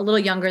 She's a little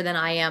younger than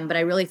I am, but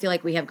I really feel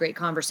like we have great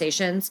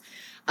conversations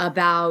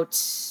about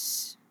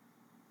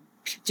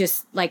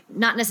just like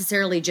not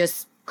necessarily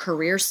just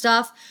career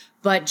stuff,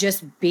 but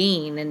just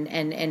being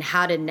and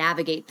how to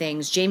navigate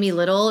things. Jamie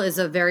Little is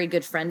a very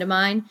good friend of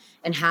mine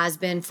and has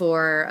been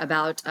for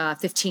about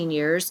 15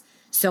 years.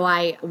 So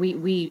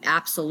we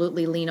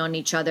absolutely lean on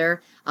each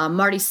other.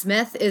 Marty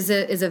Smith is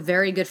a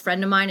very good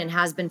friend of mine and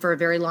has been for a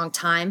very long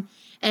time.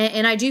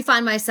 And I do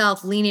find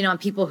myself leaning on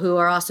people who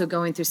are also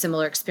going through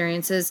similar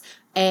experiences.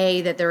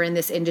 A, that they're in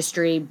this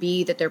industry.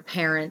 B, that they're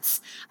parents.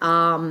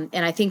 And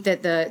I think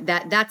that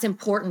that's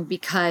important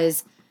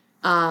because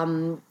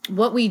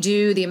what we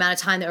do, the amount of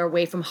time that we're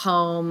away from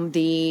home,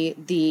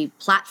 the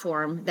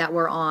platform that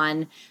we're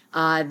on,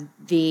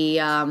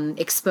 the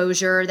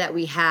exposure that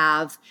we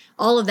have,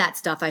 all of that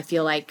stuff, I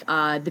feel like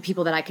the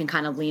people that I can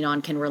kind of lean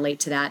on can relate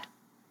to that.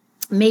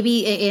 Maybe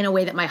in a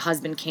way that my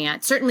husband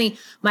can't. Certainly,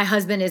 my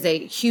husband is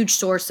a huge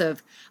source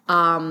of,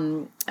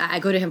 I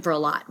go to him for a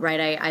lot,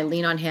 right? I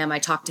lean on him. I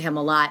talk to him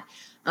a lot.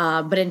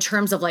 But in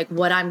terms of like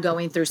what I'm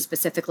going through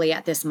specifically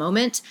at this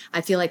moment, I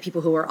feel like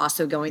people who are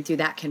also going through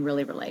that can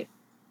really relate.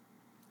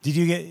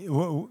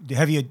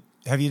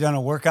 Have you done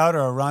a workout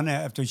or a run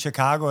after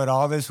Chicago at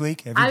all this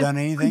week? Have you done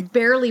anything? I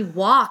barely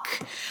walk.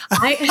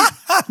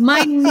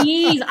 My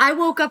knees, I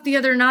woke up the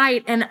other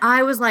night and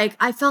I was like,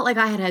 I felt like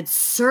I had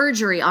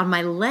surgery on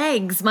my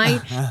legs.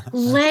 My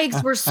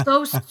legs were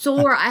so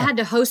sore. I had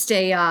to host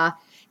a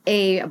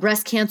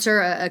breast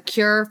cancer, a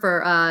cure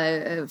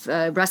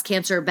for breast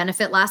cancer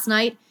benefit last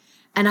night.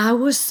 And I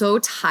was so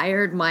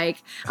tired,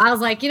 Mike. I was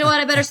like, you know what?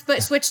 I better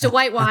switch to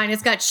white wine.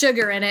 It's got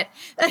sugar in it.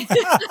 That's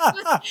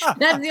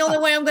the only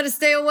way I'm going to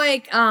stay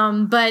awake.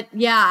 But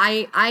yeah,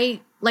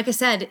 I like I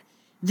said,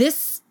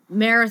 this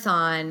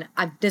marathon,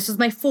 this was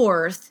my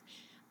fourth.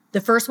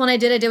 The first one I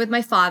did with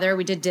my father.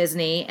 We did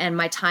Disney, and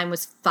my time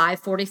was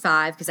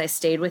 5:45 because I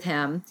stayed with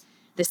him.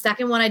 The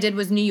second one I did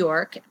was New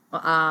York,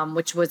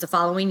 which was the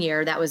following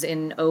year. That was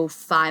in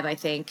 2005, I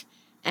think.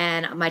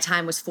 And my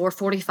time was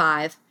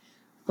 4:45.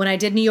 When I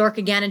did New York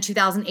again in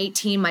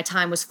 2018, my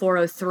time was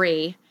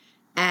 4:03.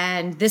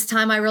 And this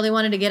time I really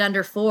wanted to get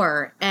under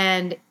 4.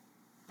 And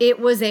it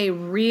was a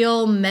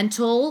real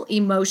mental,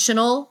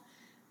 emotional,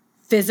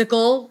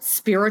 physical,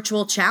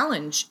 spiritual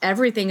challenge.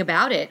 Everything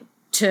about it.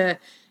 To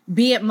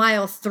be at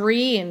mile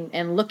 3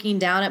 and looking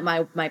down at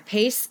my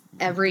pace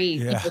every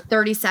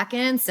 30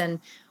 seconds and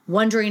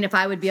wondering if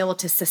I would be able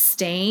to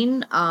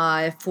sustain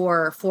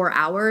for 4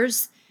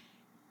 hours.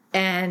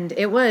 And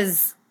it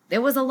was a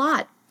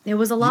lot. It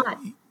was a lot.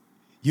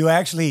 You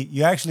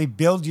actually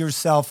build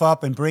yourself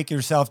up and break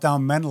yourself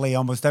down mentally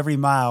almost every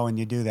mile when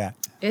you do that.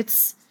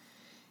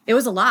 It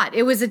was a lot.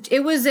 It was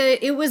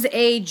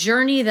a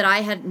journey that I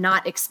had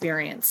not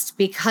experienced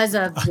because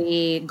of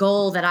the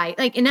goal that I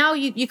like. And now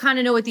you kind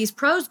of know what these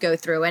pros go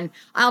through. And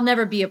I'll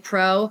never be a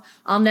pro.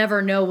 I'll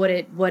never know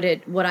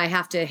what I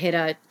have to hit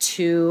a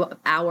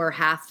 2-hour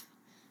half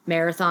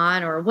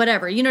marathon or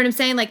whatever. You know what I'm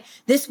saying? Like,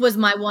 this was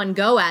my one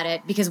go at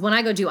it, because when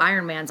I go do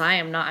Ironmans,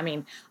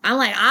 I'm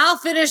like, I'll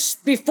finish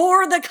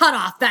before the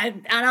cutoff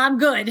and I'm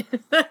good.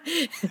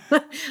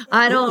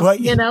 I don't,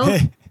 well,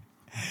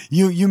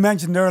 You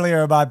mentioned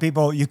earlier about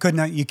people you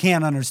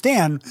can't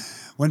understand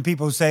when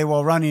people say,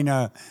 well, running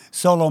a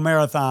solo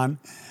marathon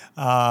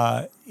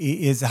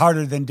is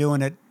harder than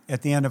doing it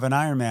at the end of an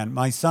Ironman.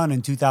 My son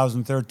in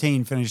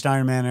 2013 finished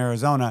Ironman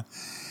Arizona.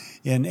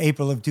 In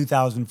April of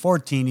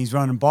 2014, he's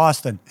running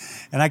Boston.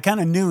 And I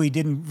kind of knew he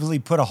didn't really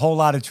put a whole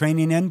lot of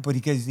training in, but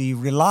because he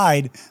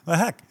relied, well,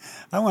 heck,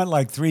 I went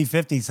like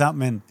 350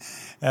 something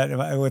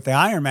with the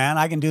Ironman.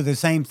 I can do the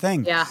same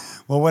thing. Yeah.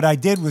 Well, what I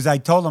did was I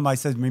told him, I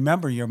said,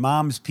 remember, your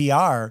mom's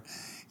PR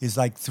is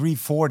like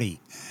 3:40.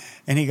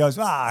 And he goes,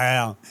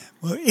 well,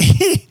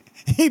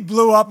 he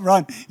blew up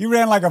run. He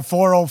ran like a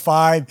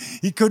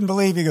 4:05. He couldn't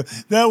believe he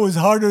goes, that was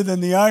harder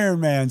than the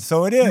Ironman.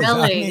 So it is.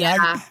 Really?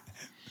 Yeah.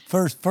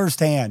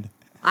 Firsthand.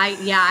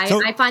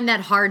 I find that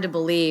hard to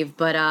believe,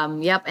 but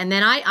yep. And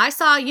then I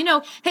saw,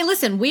 hey,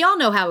 listen, we all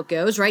know how it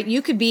goes, right?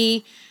 You could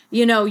be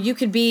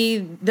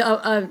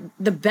the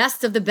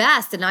best of the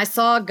best, and I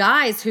saw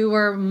guys who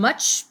were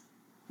much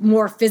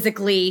more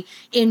physically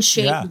in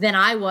shape than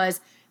I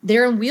was.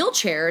 They're in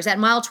wheelchairs at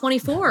mile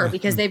 24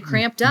 because they've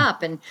cramped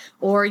up,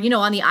 or on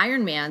the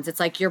Ironmans, it's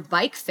like your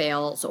bike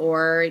fails,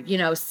 or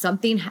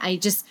something.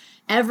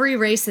 Every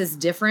race is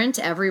different.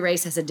 Every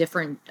race has a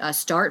different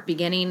start,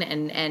 beginning,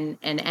 and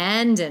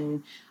end,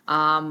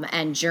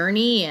 and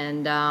journey,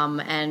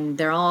 and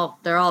they're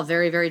all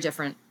very, very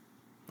different.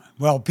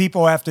 Well,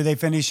 people after they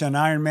finish an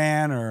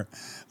Ironman or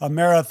a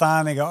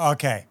marathon, they go,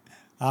 okay,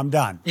 I'm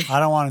done. I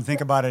don't want to think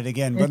about it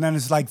again. But then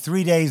it's like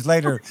 3 days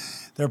later,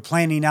 they're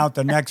planning out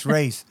the next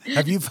race.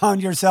 Have you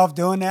found yourself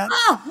doing that?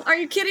 Oh, are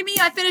you kidding me?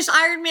 I finished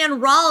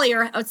Ironman Raleigh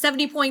or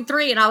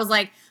 70.3, and I was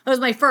like, that was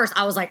my first.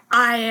 I was like,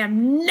 I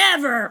am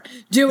never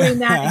doing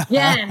that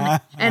again.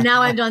 And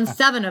now I've done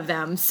 7 of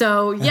them.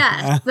 So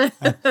yes,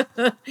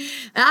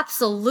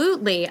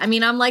 absolutely. I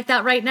mean, I'm like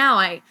that right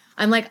now.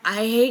 I'm like,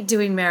 I hate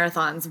doing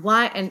marathons.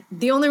 Why? And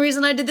the only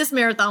reason I did this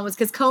marathon was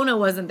because Kona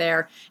wasn't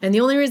there. And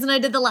the only reason I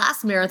did the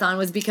last marathon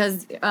was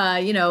because,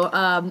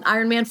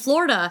 Ironman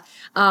Florida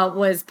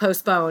was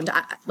postponed.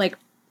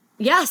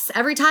 Yes,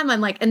 every time I'm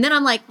like, and then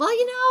I'm like, well,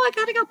 I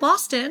got to go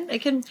Boston.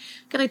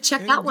 Gotta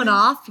check that one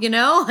off,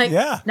 Now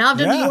I've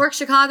done New York,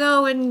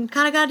 Chicago, and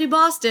kind of got to do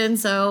Boston.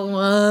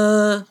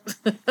 So.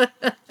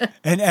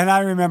 And I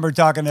remember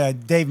talking to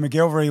Dave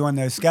McGilvery when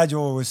the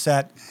schedule was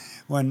set,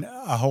 when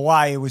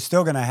Hawaii was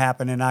still going to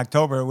happen in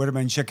October. It would have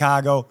been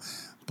Chicago,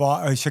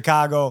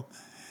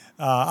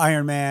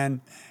 Ironman,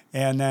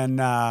 and then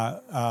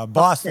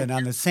Boston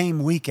on the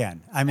same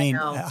weekend. I mean,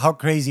 how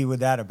crazy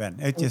would that have been?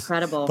 It's just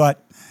incredible.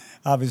 But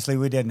obviously,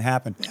 we didn't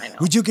happen.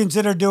 Would you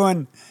consider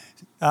doing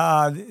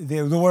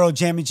the World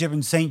Championship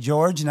in St.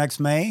 George next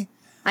May?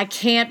 I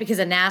can't because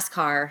of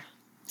NASCAR.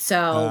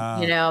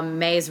 So,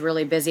 May's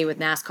really busy with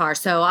NASCAR.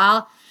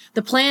 So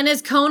the plan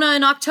is Kona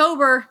in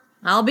October.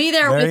 I'll be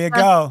there. There you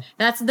go.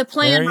 That's the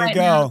plan right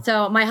now.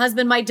 So my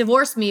husband might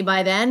divorce me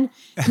by then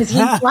because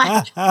he's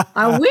like,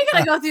 are we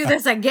going to go through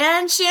this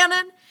again,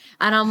 Shannon?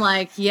 And I'm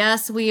like,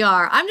 yes, we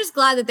are. I'm just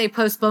glad that they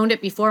postponed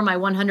it before my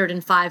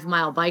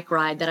 105-mile bike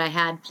ride that I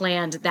had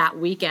planned that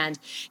weekend.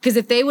 Because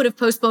if they would have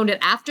postponed it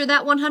after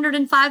that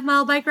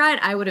 105-mile bike ride,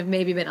 I would have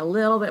maybe been a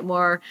little bit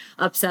more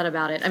upset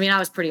about it. I mean, I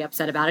was pretty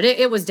upset about it.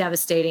 It was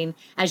devastating.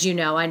 As you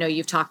know, I know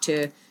you've talked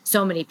to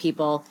so many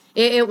people.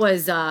 It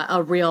was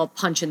a real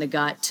punch in the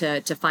gut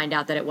to find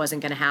out that it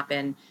wasn't going to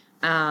happen.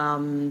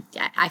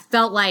 I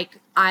felt like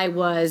I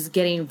was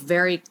getting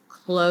very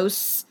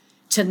close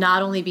to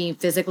not only being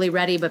physically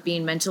ready, but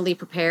being mentally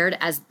prepared,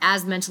 as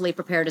mentally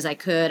prepared as I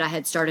could. I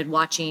had started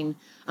watching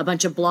a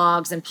bunch of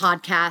blogs and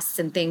podcasts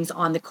and things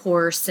on the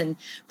course and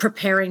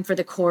preparing for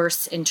the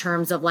course in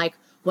terms of like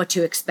what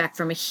to expect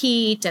from a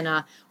heat and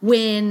a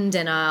wind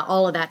and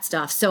all of that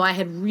stuff. So I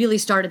had really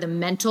started the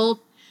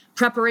mental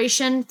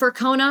preparation for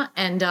Kona,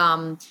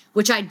 and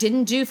which I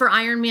didn't do for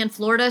Ironman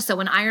Florida. So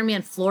when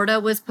Ironman Florida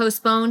was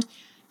postponed,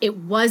 I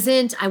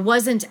wasn't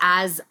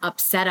as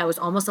upset. I was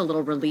almost a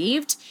little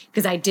relieved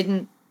because I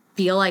didn't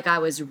feel like I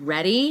was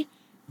ready.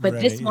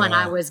 But this one,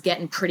 I was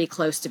getting pretty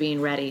close to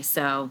being ready.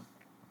 So.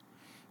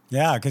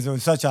 Yeah, because it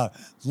was such a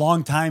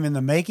long time in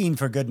the making,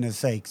 for goodness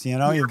sakes.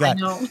 You've got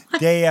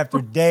day after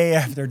day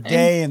after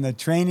day in the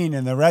training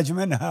and the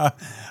regimen.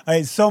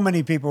 So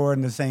many people were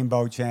in the same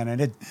boat, Shannon.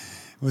 It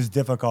was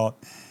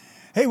difficult.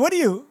 Hey, what do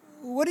you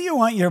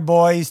want your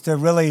boys to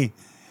really...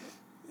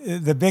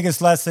 the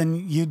biggest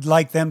lesson you'd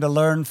like them to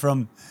learn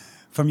from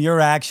your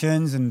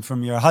actions and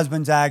from your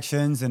husband's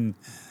actions and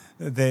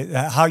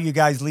how you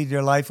guys lead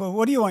your life?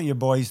 What do you want your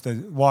boys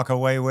to walk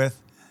away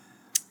with?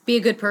 Be a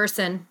good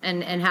person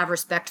and have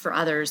respect for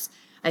others.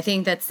 I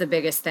think that's the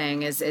biggest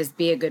thing is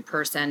be a good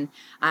person.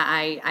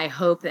 I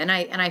hope, and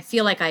I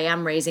feel like I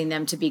am raising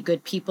them to be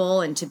good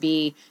people and to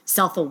be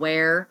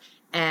self-aware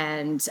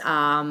and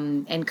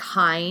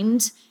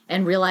kind,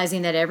 and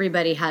realizing that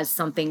everybody has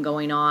something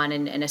going on,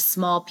 and a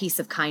small piece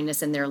of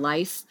kindness in their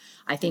life,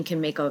 I think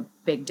can make a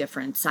big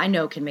difference. I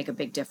know can make a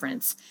big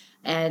difference.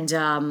 And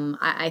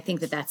I think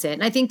that that's it.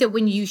 And I think that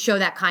when you show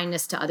that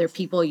kindness to other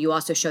people, you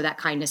also show that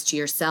kindness to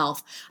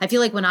yourself. I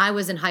feel like when I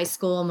was in high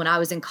school and when I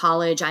was in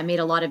college, I made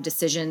a lot of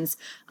decisions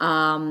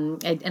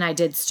and I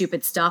did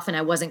stupid stuff, and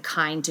I wasn't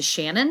kind to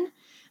Shannon.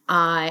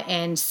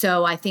 And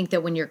so I think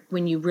that when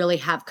you really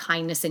have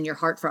kindness in your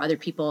heart for other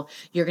people,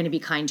 you're going to be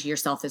kind to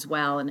yourself as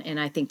well. And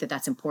I think that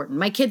that's important.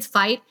 My kids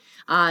fight.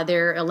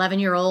 They're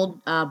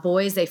 11-year-old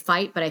boys. They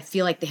fight, but I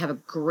feel like they have a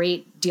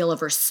great deal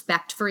of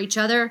respect for each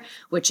other,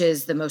 which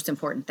is the most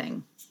important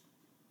thing.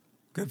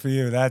 Good for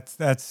you.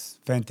 That's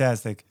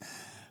fantastic.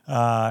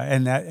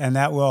 And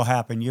that will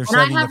happen. You're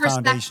setting the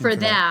foundation for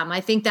them.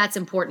 I think that's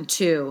important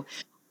too.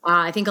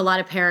 I think a lot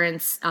of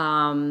parents,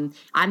 I'm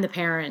the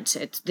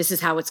parent, this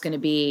is how it's going to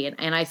be.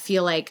 And I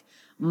feel like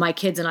my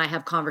kids and I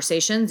have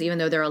conversations, even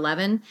though they're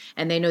 11,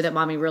 and they know that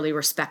mommy really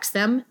respects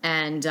them.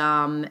 And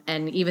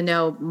even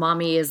though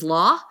mommy is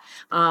law,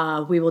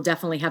 we will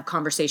definitely have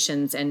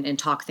conversations and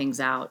talk things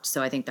out.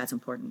 So I think that's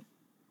important.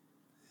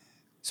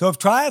 So if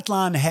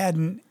triathlon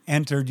hadn't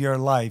entered your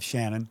life,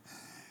 Shannon,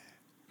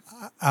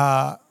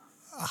 where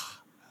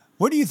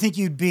do you think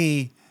you'd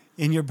be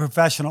in your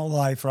professional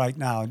life right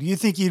now? Do you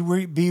think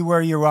you'd be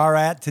where you are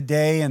at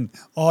today and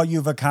all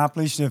you've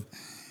accomplished if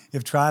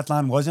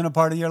triathlon wasn't a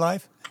part of your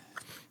life?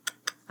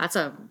 That's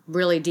a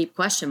really deep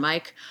question,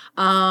 Mike.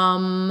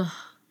 I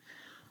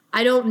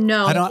don't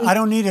know. I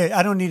don't need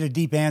a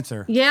deep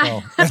answer.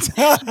 Yeah. So.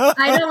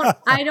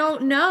 I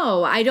don't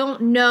know. I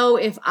don't know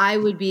if I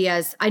would be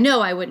I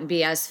know I wouldn't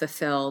be as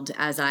fulfilled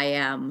as I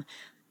am.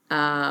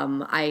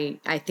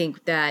 I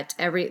think that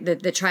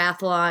the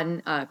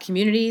triathlon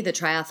community, the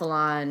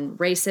triathlon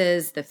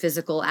races, the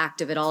physical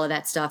act of it, all of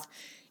that stuff,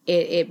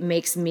 it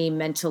makes me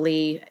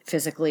mentally,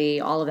 physically,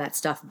 all of that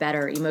stuff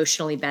better,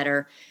 emotionally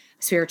better,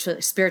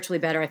 spiritually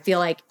better. I feel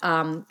like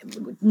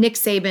Nick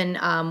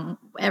Saban,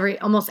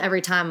 almost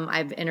every time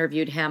I've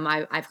interviewed him,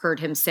 I've heard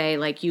him say,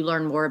 like, you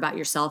learn more about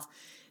yourself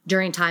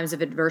during times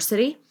of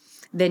adversity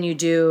than you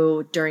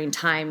do during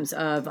times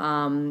of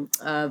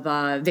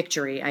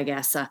victory, I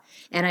guess.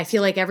 And I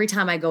feel like every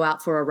time I go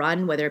out for a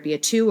run, whether it be a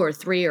 2 or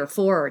 3 or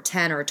 4 or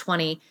 10 or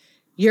 20,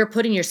 you're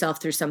putting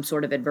yourself through some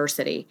sort of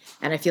adversity.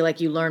 And I feel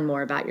like you learn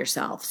more about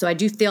yourself. So I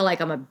do feel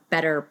like I'm a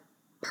better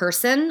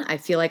person. I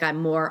feel like I'm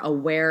more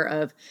aware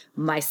of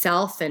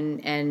myself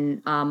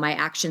and my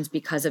actions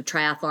because of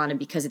triathlon and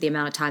because of the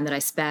amount of time that I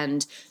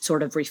spend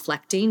sort of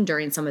reflecting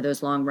during some of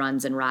those long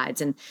runs and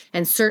rides. And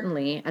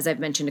certainly, as I've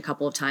mentioned a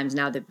couple of times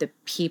now, the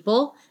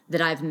people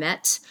that I've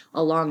met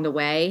along the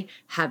way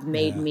have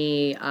made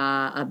me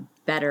a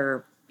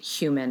better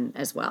human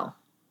as well.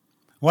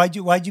 Why'd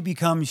you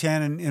become,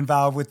 Shannon,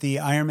 involved with the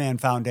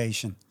Ironman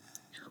Foundation?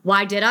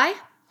 Why did I?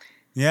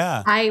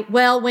 Yeah.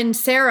 When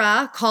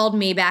Sarah called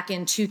me back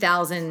in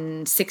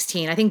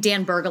 2016, I think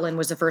Dan Bergelin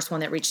was the first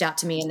one that reached out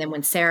to me. And then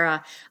when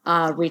Sarah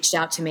reached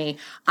out to me,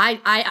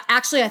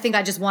 I think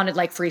I just wanted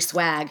like free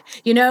swag.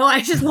 You know,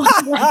 I just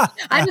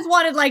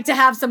wanted like to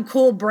have some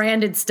cool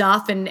branded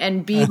stuff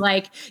and be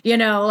like, you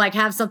know, like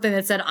have something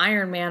that said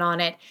Ironman on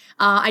it.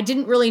 I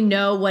didn't really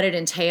know what it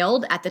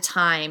entailed at the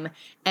time.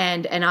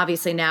 And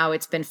obviously now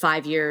it's been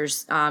 5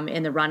 years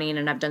in the running,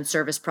 and I've done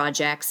service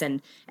projects,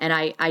 and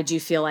I do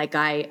feel like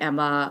I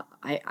am I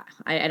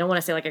don't want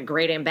to say like a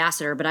great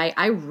ambassador, but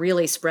I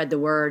really spread the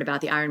word about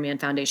the Ironman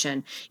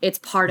Foundation. It's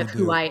part of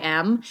who I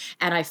am,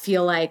 and I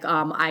feel like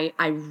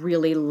I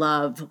really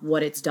love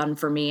what it's done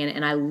for me,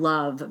 and I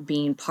love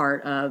being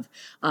part of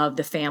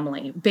the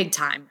family, big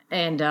time.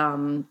 And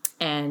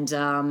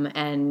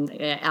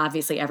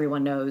obviously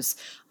everyone knows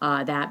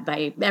that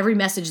by every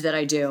message that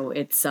I do,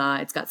 it's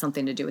got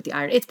something to do with the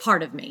iron. It's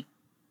part of me.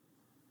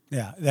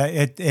 Yeah,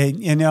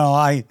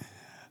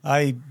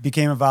 I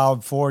became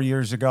involved 4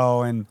 years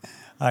ago, and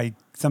I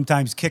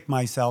sometimes kick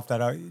myself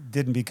that I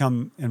didn't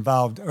become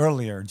involved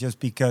earlier just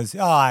because,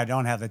 I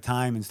don't have the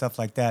time and stuff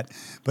like that.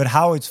 But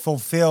how it's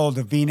fulfilled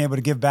of being able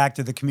to give back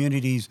to the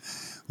communities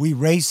we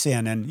race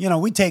in. And, you know,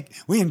 we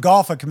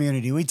engulf a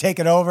community. We take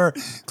it over,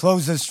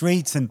 close the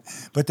streets.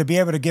 But to be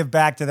able to give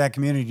back to that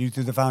community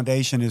through the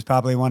foundation is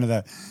probably one of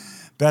the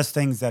best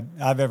things that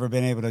I've ever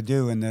been able to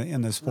do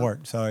in the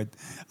sport. So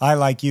I,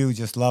 like you,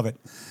 just love it.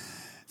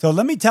 So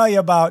let me tell you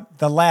about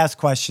the last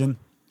question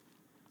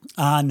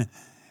on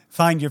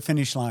Find Your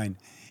Finish Line.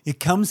 It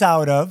comes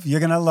out of,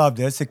 you're going to love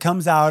this, it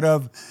comes out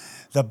of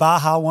the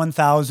Baja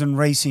 1000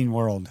 racing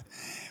world,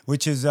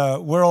 which is a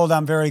world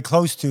I'm very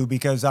close to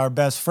because our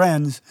best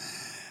friends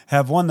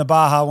have won the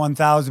Baja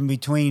 1000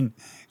 between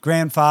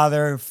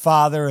grandfather,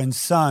 father, and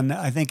son,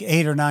 I think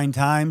 8 or 9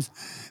 times.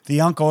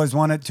 The uncle has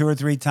won it 2 or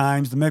 3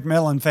 times. The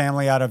McMillan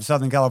family out of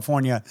Southern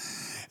California.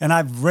 And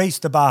I've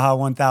raced the Baja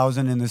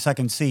 1000 in the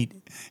second seat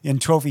in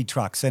trophy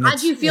trucks. And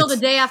how'd you feel the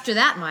day after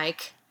that,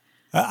 Mike?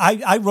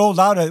 I rolled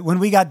out. When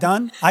we got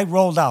done, I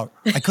rolled out.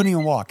 I couldn't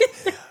even walk.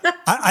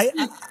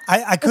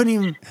 I couldn't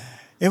even.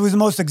 It was the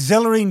most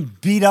exhilarating,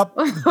 beat up.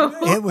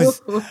 It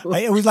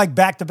was like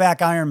back-to-back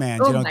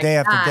Ironmans, day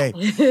after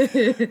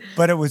day.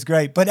 But it was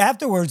great. But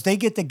afterwards, they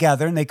get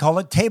together and they call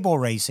it table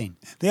racing.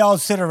 They all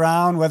sit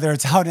around, whether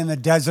it's out in the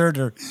desert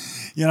or,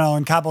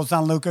 in Cabo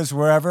San Lucas,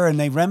 wherever, and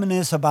they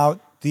reminisce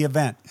about the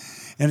event.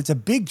 And it's a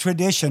big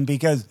tradition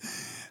because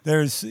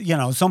there's,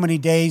 so many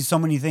days, so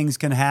many things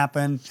can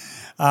happen.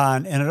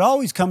 And it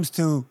always comes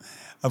to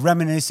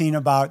reminiscing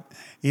about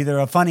either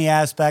a funny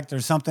aspect or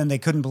something they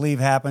couldn't believe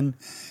happened.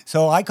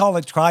 So I call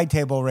it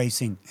tri-table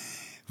racing.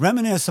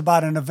 Reminisce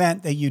about an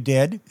event that you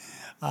did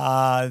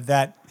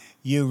that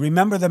you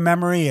remember the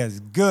memory as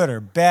good or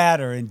bad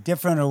or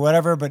indifferent or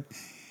whatever, but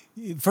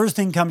first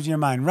thing comes to your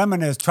mind.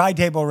 Reminisce,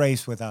 tri-table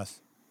race with us.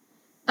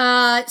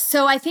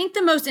 So I think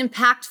the most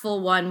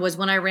impactful one was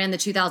when I ran the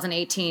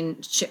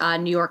 2018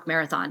 New York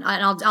Marathon.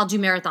 And I'll do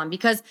marathon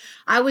because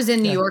I was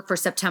in New York for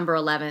September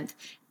 11th.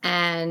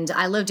 And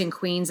I lived in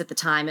Queens at the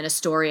time, in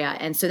Astoria.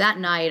 And so that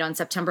night on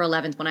September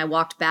 11th, when I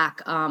walked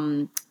back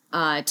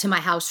to my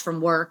house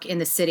from work in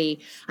the city,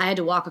 I had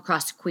to walk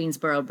across the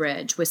Queensboro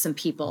Bridge with some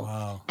people.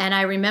 Wow. And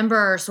I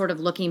remember sort of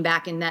looking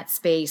back in that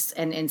space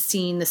and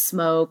seeing the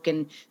smoke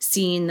and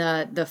seeing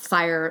the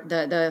fire,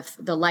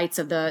 the lights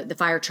of the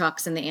fire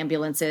trucks and the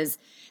ambulances.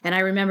 And I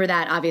remember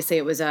that obviously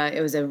it was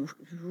a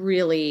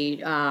really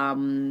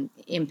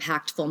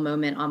impactful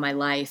moment on my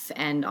life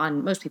and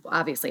on most people,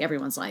 obviously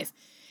everyone's life.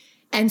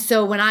 And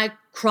so when I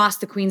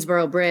crossed the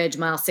Queensboro Bridge,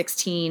 mile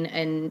 16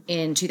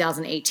 in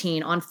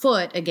 2018 on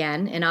foot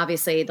again, and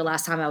obviously the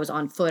last time I was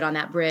on foot on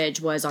that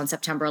bridge was on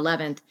September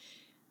 11th,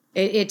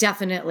 it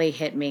definitely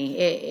hit me.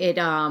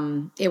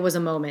 It was a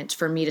moment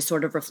for me to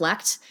sort of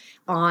reflect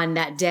on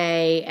that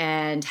day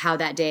and how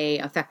that day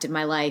affected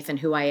my life and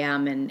who I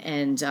am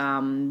and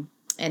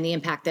the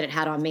impact that it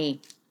had on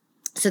me.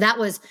 So that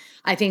was,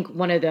 I think,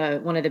 one of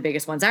the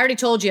biggest ones. I already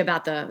told you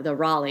about the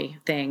Raleigh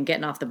thing,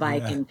 getting off the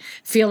bike and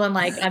feeling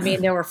like, I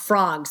mean, there were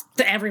frogs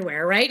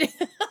everywhere, right?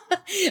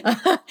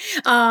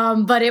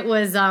 But it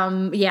was,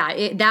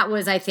 that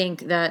was, I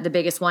think, the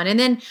biggest one. And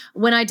then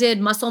when I did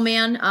Muscle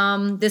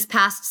Man this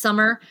past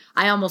summer,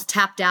 I almost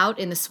tapped out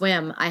in the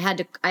swim. I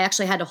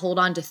actually had to hold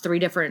on to 3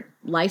 different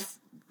life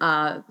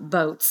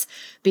boats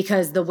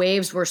because the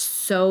waves were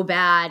so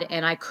bad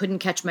and I couldn't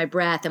catch my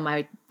breath and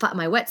my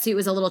wetsuit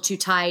was a little too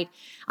tight.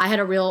 I had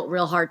a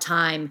real hard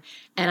time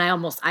and I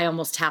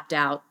almost tapped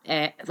out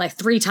like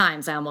 3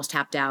 times. I almost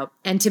tapped out.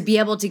 And to be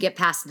able to get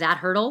past that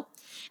hurdle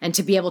and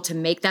to be able to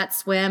make that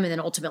swim and then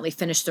ultimately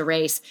finish the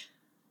race,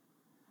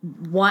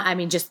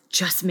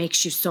 just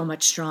makes you so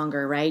much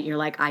stronger, right? You're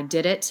like, I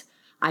did it.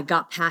 I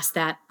got past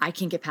that. I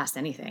can get past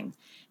anything.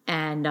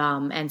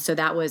 And so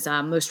that was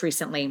most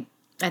recently,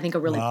 I think, a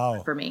really big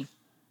one for me.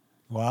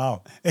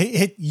 Wow.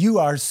 You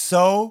are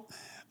so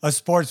a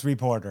sports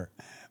reporter.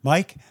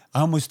 Mike,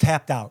 I almost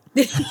tapped out.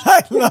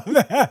 I love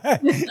that.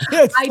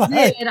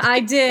 I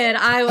did.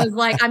 I was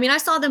like, I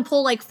saw them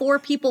pull like 4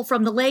 people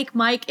from the lake,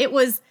 Mike. It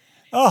was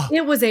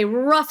a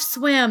rough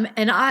swim.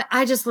 And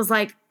I just was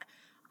like,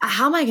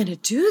 how am I going to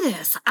do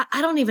this?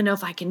 I don't even know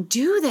if I can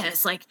do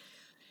this.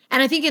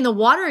 And I think in the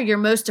water, you're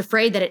most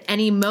afraid that at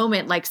any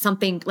moment, like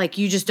something, like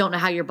you just don't know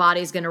how your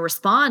body's going to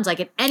respond. Like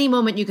at any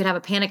moment you could have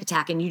a panic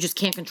attack and you just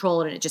can't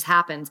control it and it just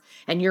happens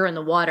and you're in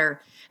the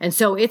water. And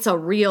so it's a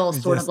real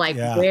sort of like,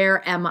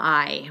 where am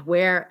I?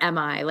 Where am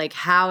I? Like,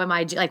 how am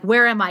I? Like,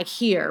 where am I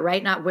here?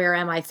 Right? Not where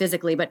am I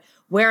physically, but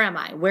where am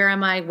I? Where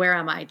am I? Where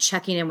am I?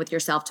 Checking in with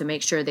yourself to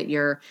make sure that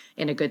you're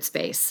in a good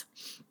space.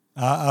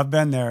 I've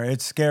been there.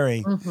 It's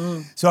scary.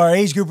 Mm-hmm. So our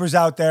age groupers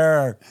out there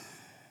are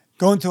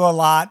going through a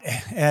lot,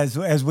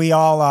 as we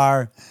all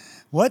are.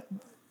 What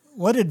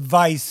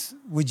advice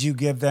would you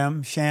give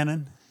them,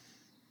 Shannon?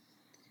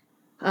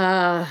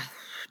 I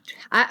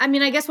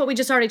guess what we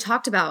just already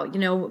talked about.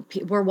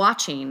 We're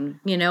watching.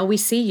 We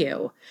see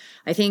you.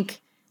 I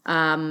think,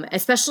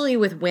 especially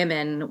with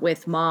women,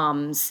 with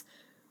moms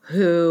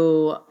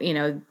who,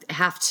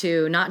 have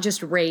to not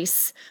just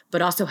race,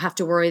 but also have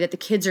to worry that the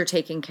kids are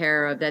taken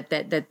care of, that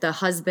the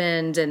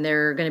husband and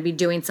they're going to be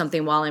doing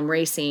something while I'm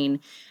racing.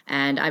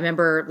 And I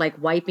remember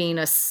like wiping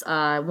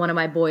one of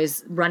my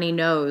boys' runny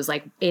nose,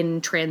 like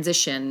in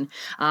transition,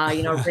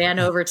 ran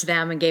over to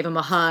them and gave him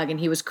a hug and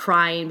he was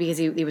crying because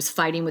he was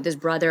fighting with his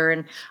brother.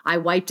 And I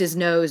wiped his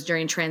nose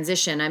during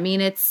transition.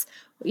 It's,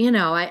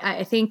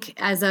 I think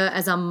as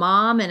a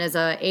mom and as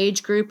a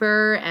age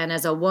grouper and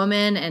as a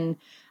woman, and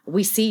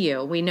we see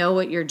you, we know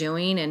what you're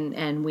doing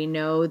and we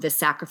know the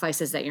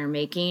sacrifices that you're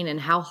making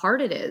and how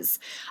hard it is.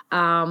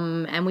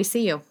 And we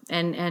see you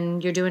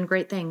and you're doing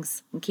great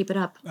things and keep it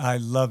up. I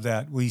love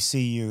that. We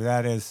see you.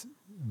 That is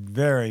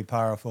very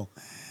powerful.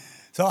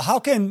 So how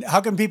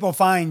can people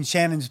find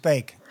Shannon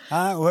Spake?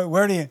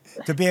 Where do you,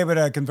 to be able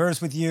to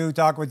converse with you,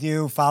 talk with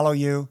you, follow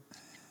you?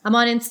 I'm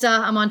on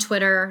Insta. I'm on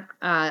Twitter,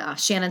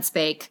 Shannon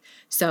Spake.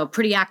 So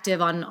pretty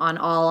active on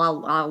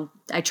all.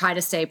 I try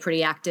to stay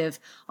pretty active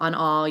on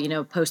all,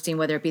 posting,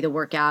 whether it be the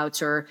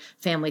workouts or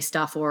family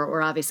stuff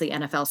or obviously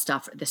NFL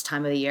stuff this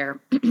time of the year.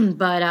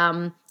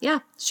 But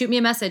shoot me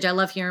a message. I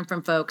love hearing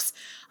from folks,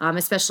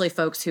 especially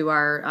folks who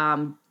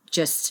are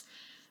just,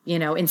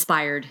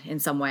 inspired in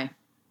some way.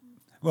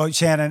 Well,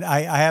 Shannon,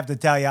 I have to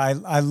tell you,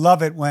 I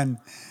love it when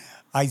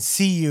I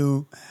see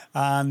you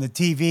on the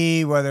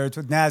TV, whether it's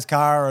with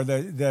NASCAR or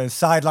the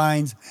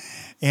sidelines,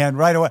 and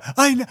right away,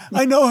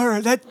 I know her.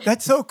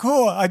 That's so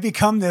cool. I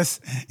become this,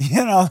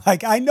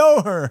 like I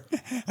know her.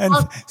 And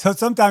so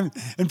sometimes,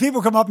 and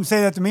people come up and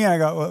say that to me, and I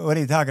go, what are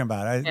you talking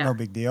about? No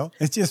big deal.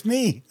 It's just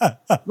me.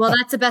 Well,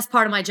 that's the best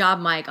part of my job,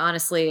 Mike,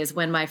 honestly, is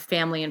when my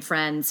family and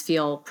friends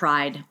feel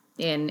pride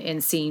in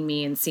seeing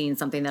me and seeing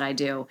something that I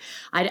do.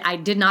 I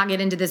did not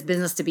get into this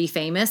business to be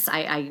famous.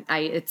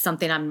 It's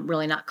something I'm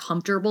really not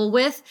comfortable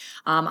with.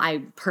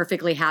 I'm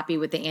perfectly happy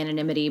with the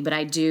anonymity, but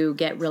I do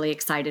get really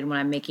excited when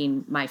I'm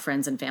making my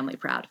friends and family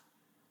proud.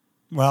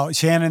 Well,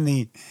 Shannon,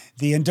 the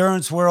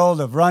endurance world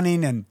of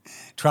running and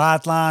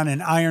triathlon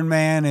and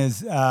Ironman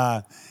is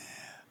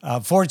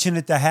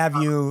fortunate to have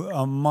you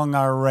among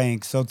our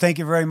ranks. So thank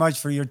you very much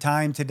for your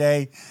time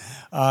today.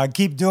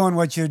 Keep doing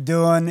what you're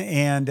doing,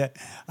 and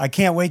I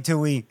can't wait till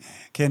we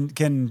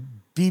can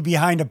be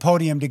behind a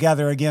podium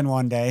together again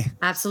one day.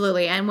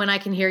 Absolutely. And when I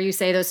can hear you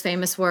say those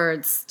famous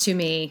words to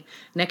me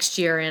next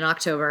year in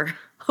October.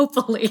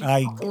 Hopefully.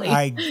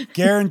 I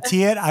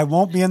guarantee it. I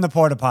won't be in the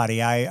porta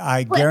potty.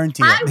 I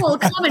guarantee it. I will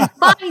come and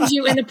find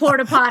you in the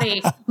porta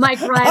potty, Mike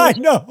Riley. I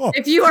know.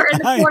 If you are in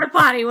the porta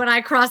potty when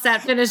I cross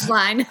that finish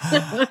line.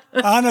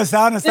 Honest.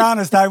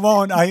 I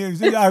won't.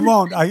 I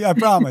won't. I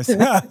promise.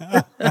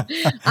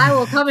 I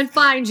will come and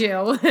find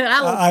you.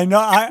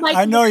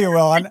 I know you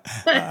will.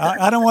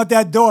 I don't want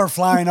that door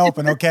flying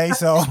open. Okay,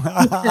 so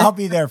I'll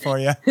be there for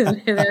you.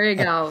 There you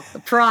go. I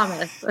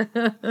promise. All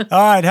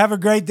right. Have a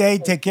great day.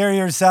 Take care of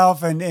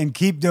yourself and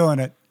keep doing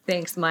it.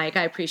 Thanks, Mike.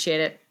 I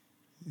appreciate it.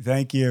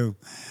 Thank you.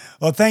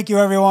 Well, thank you,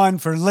 everyone,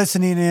 for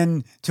listening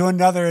in to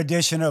another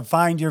edition of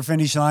Find Your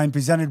Finish Line,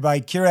 presented by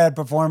Curad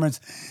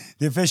Performance,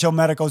 the official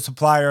medical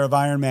supplier of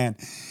Ironman.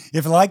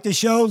 If you like the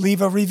show,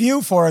 leave a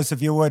review for us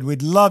if you would.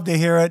 We'd love to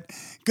hear it.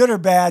 Good or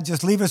bad,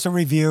 just leave us a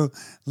review.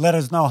 Let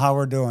us know how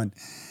we're doing.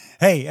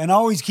 Hey, and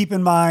always keep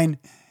in mind,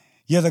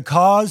 you're the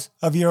cause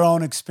of your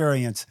own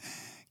experience.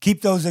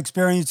 Keep those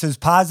experiences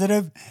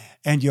positive,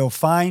 and you'll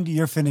find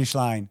your finish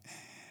line.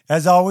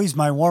 As always,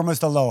 my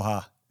warmest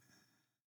aloha.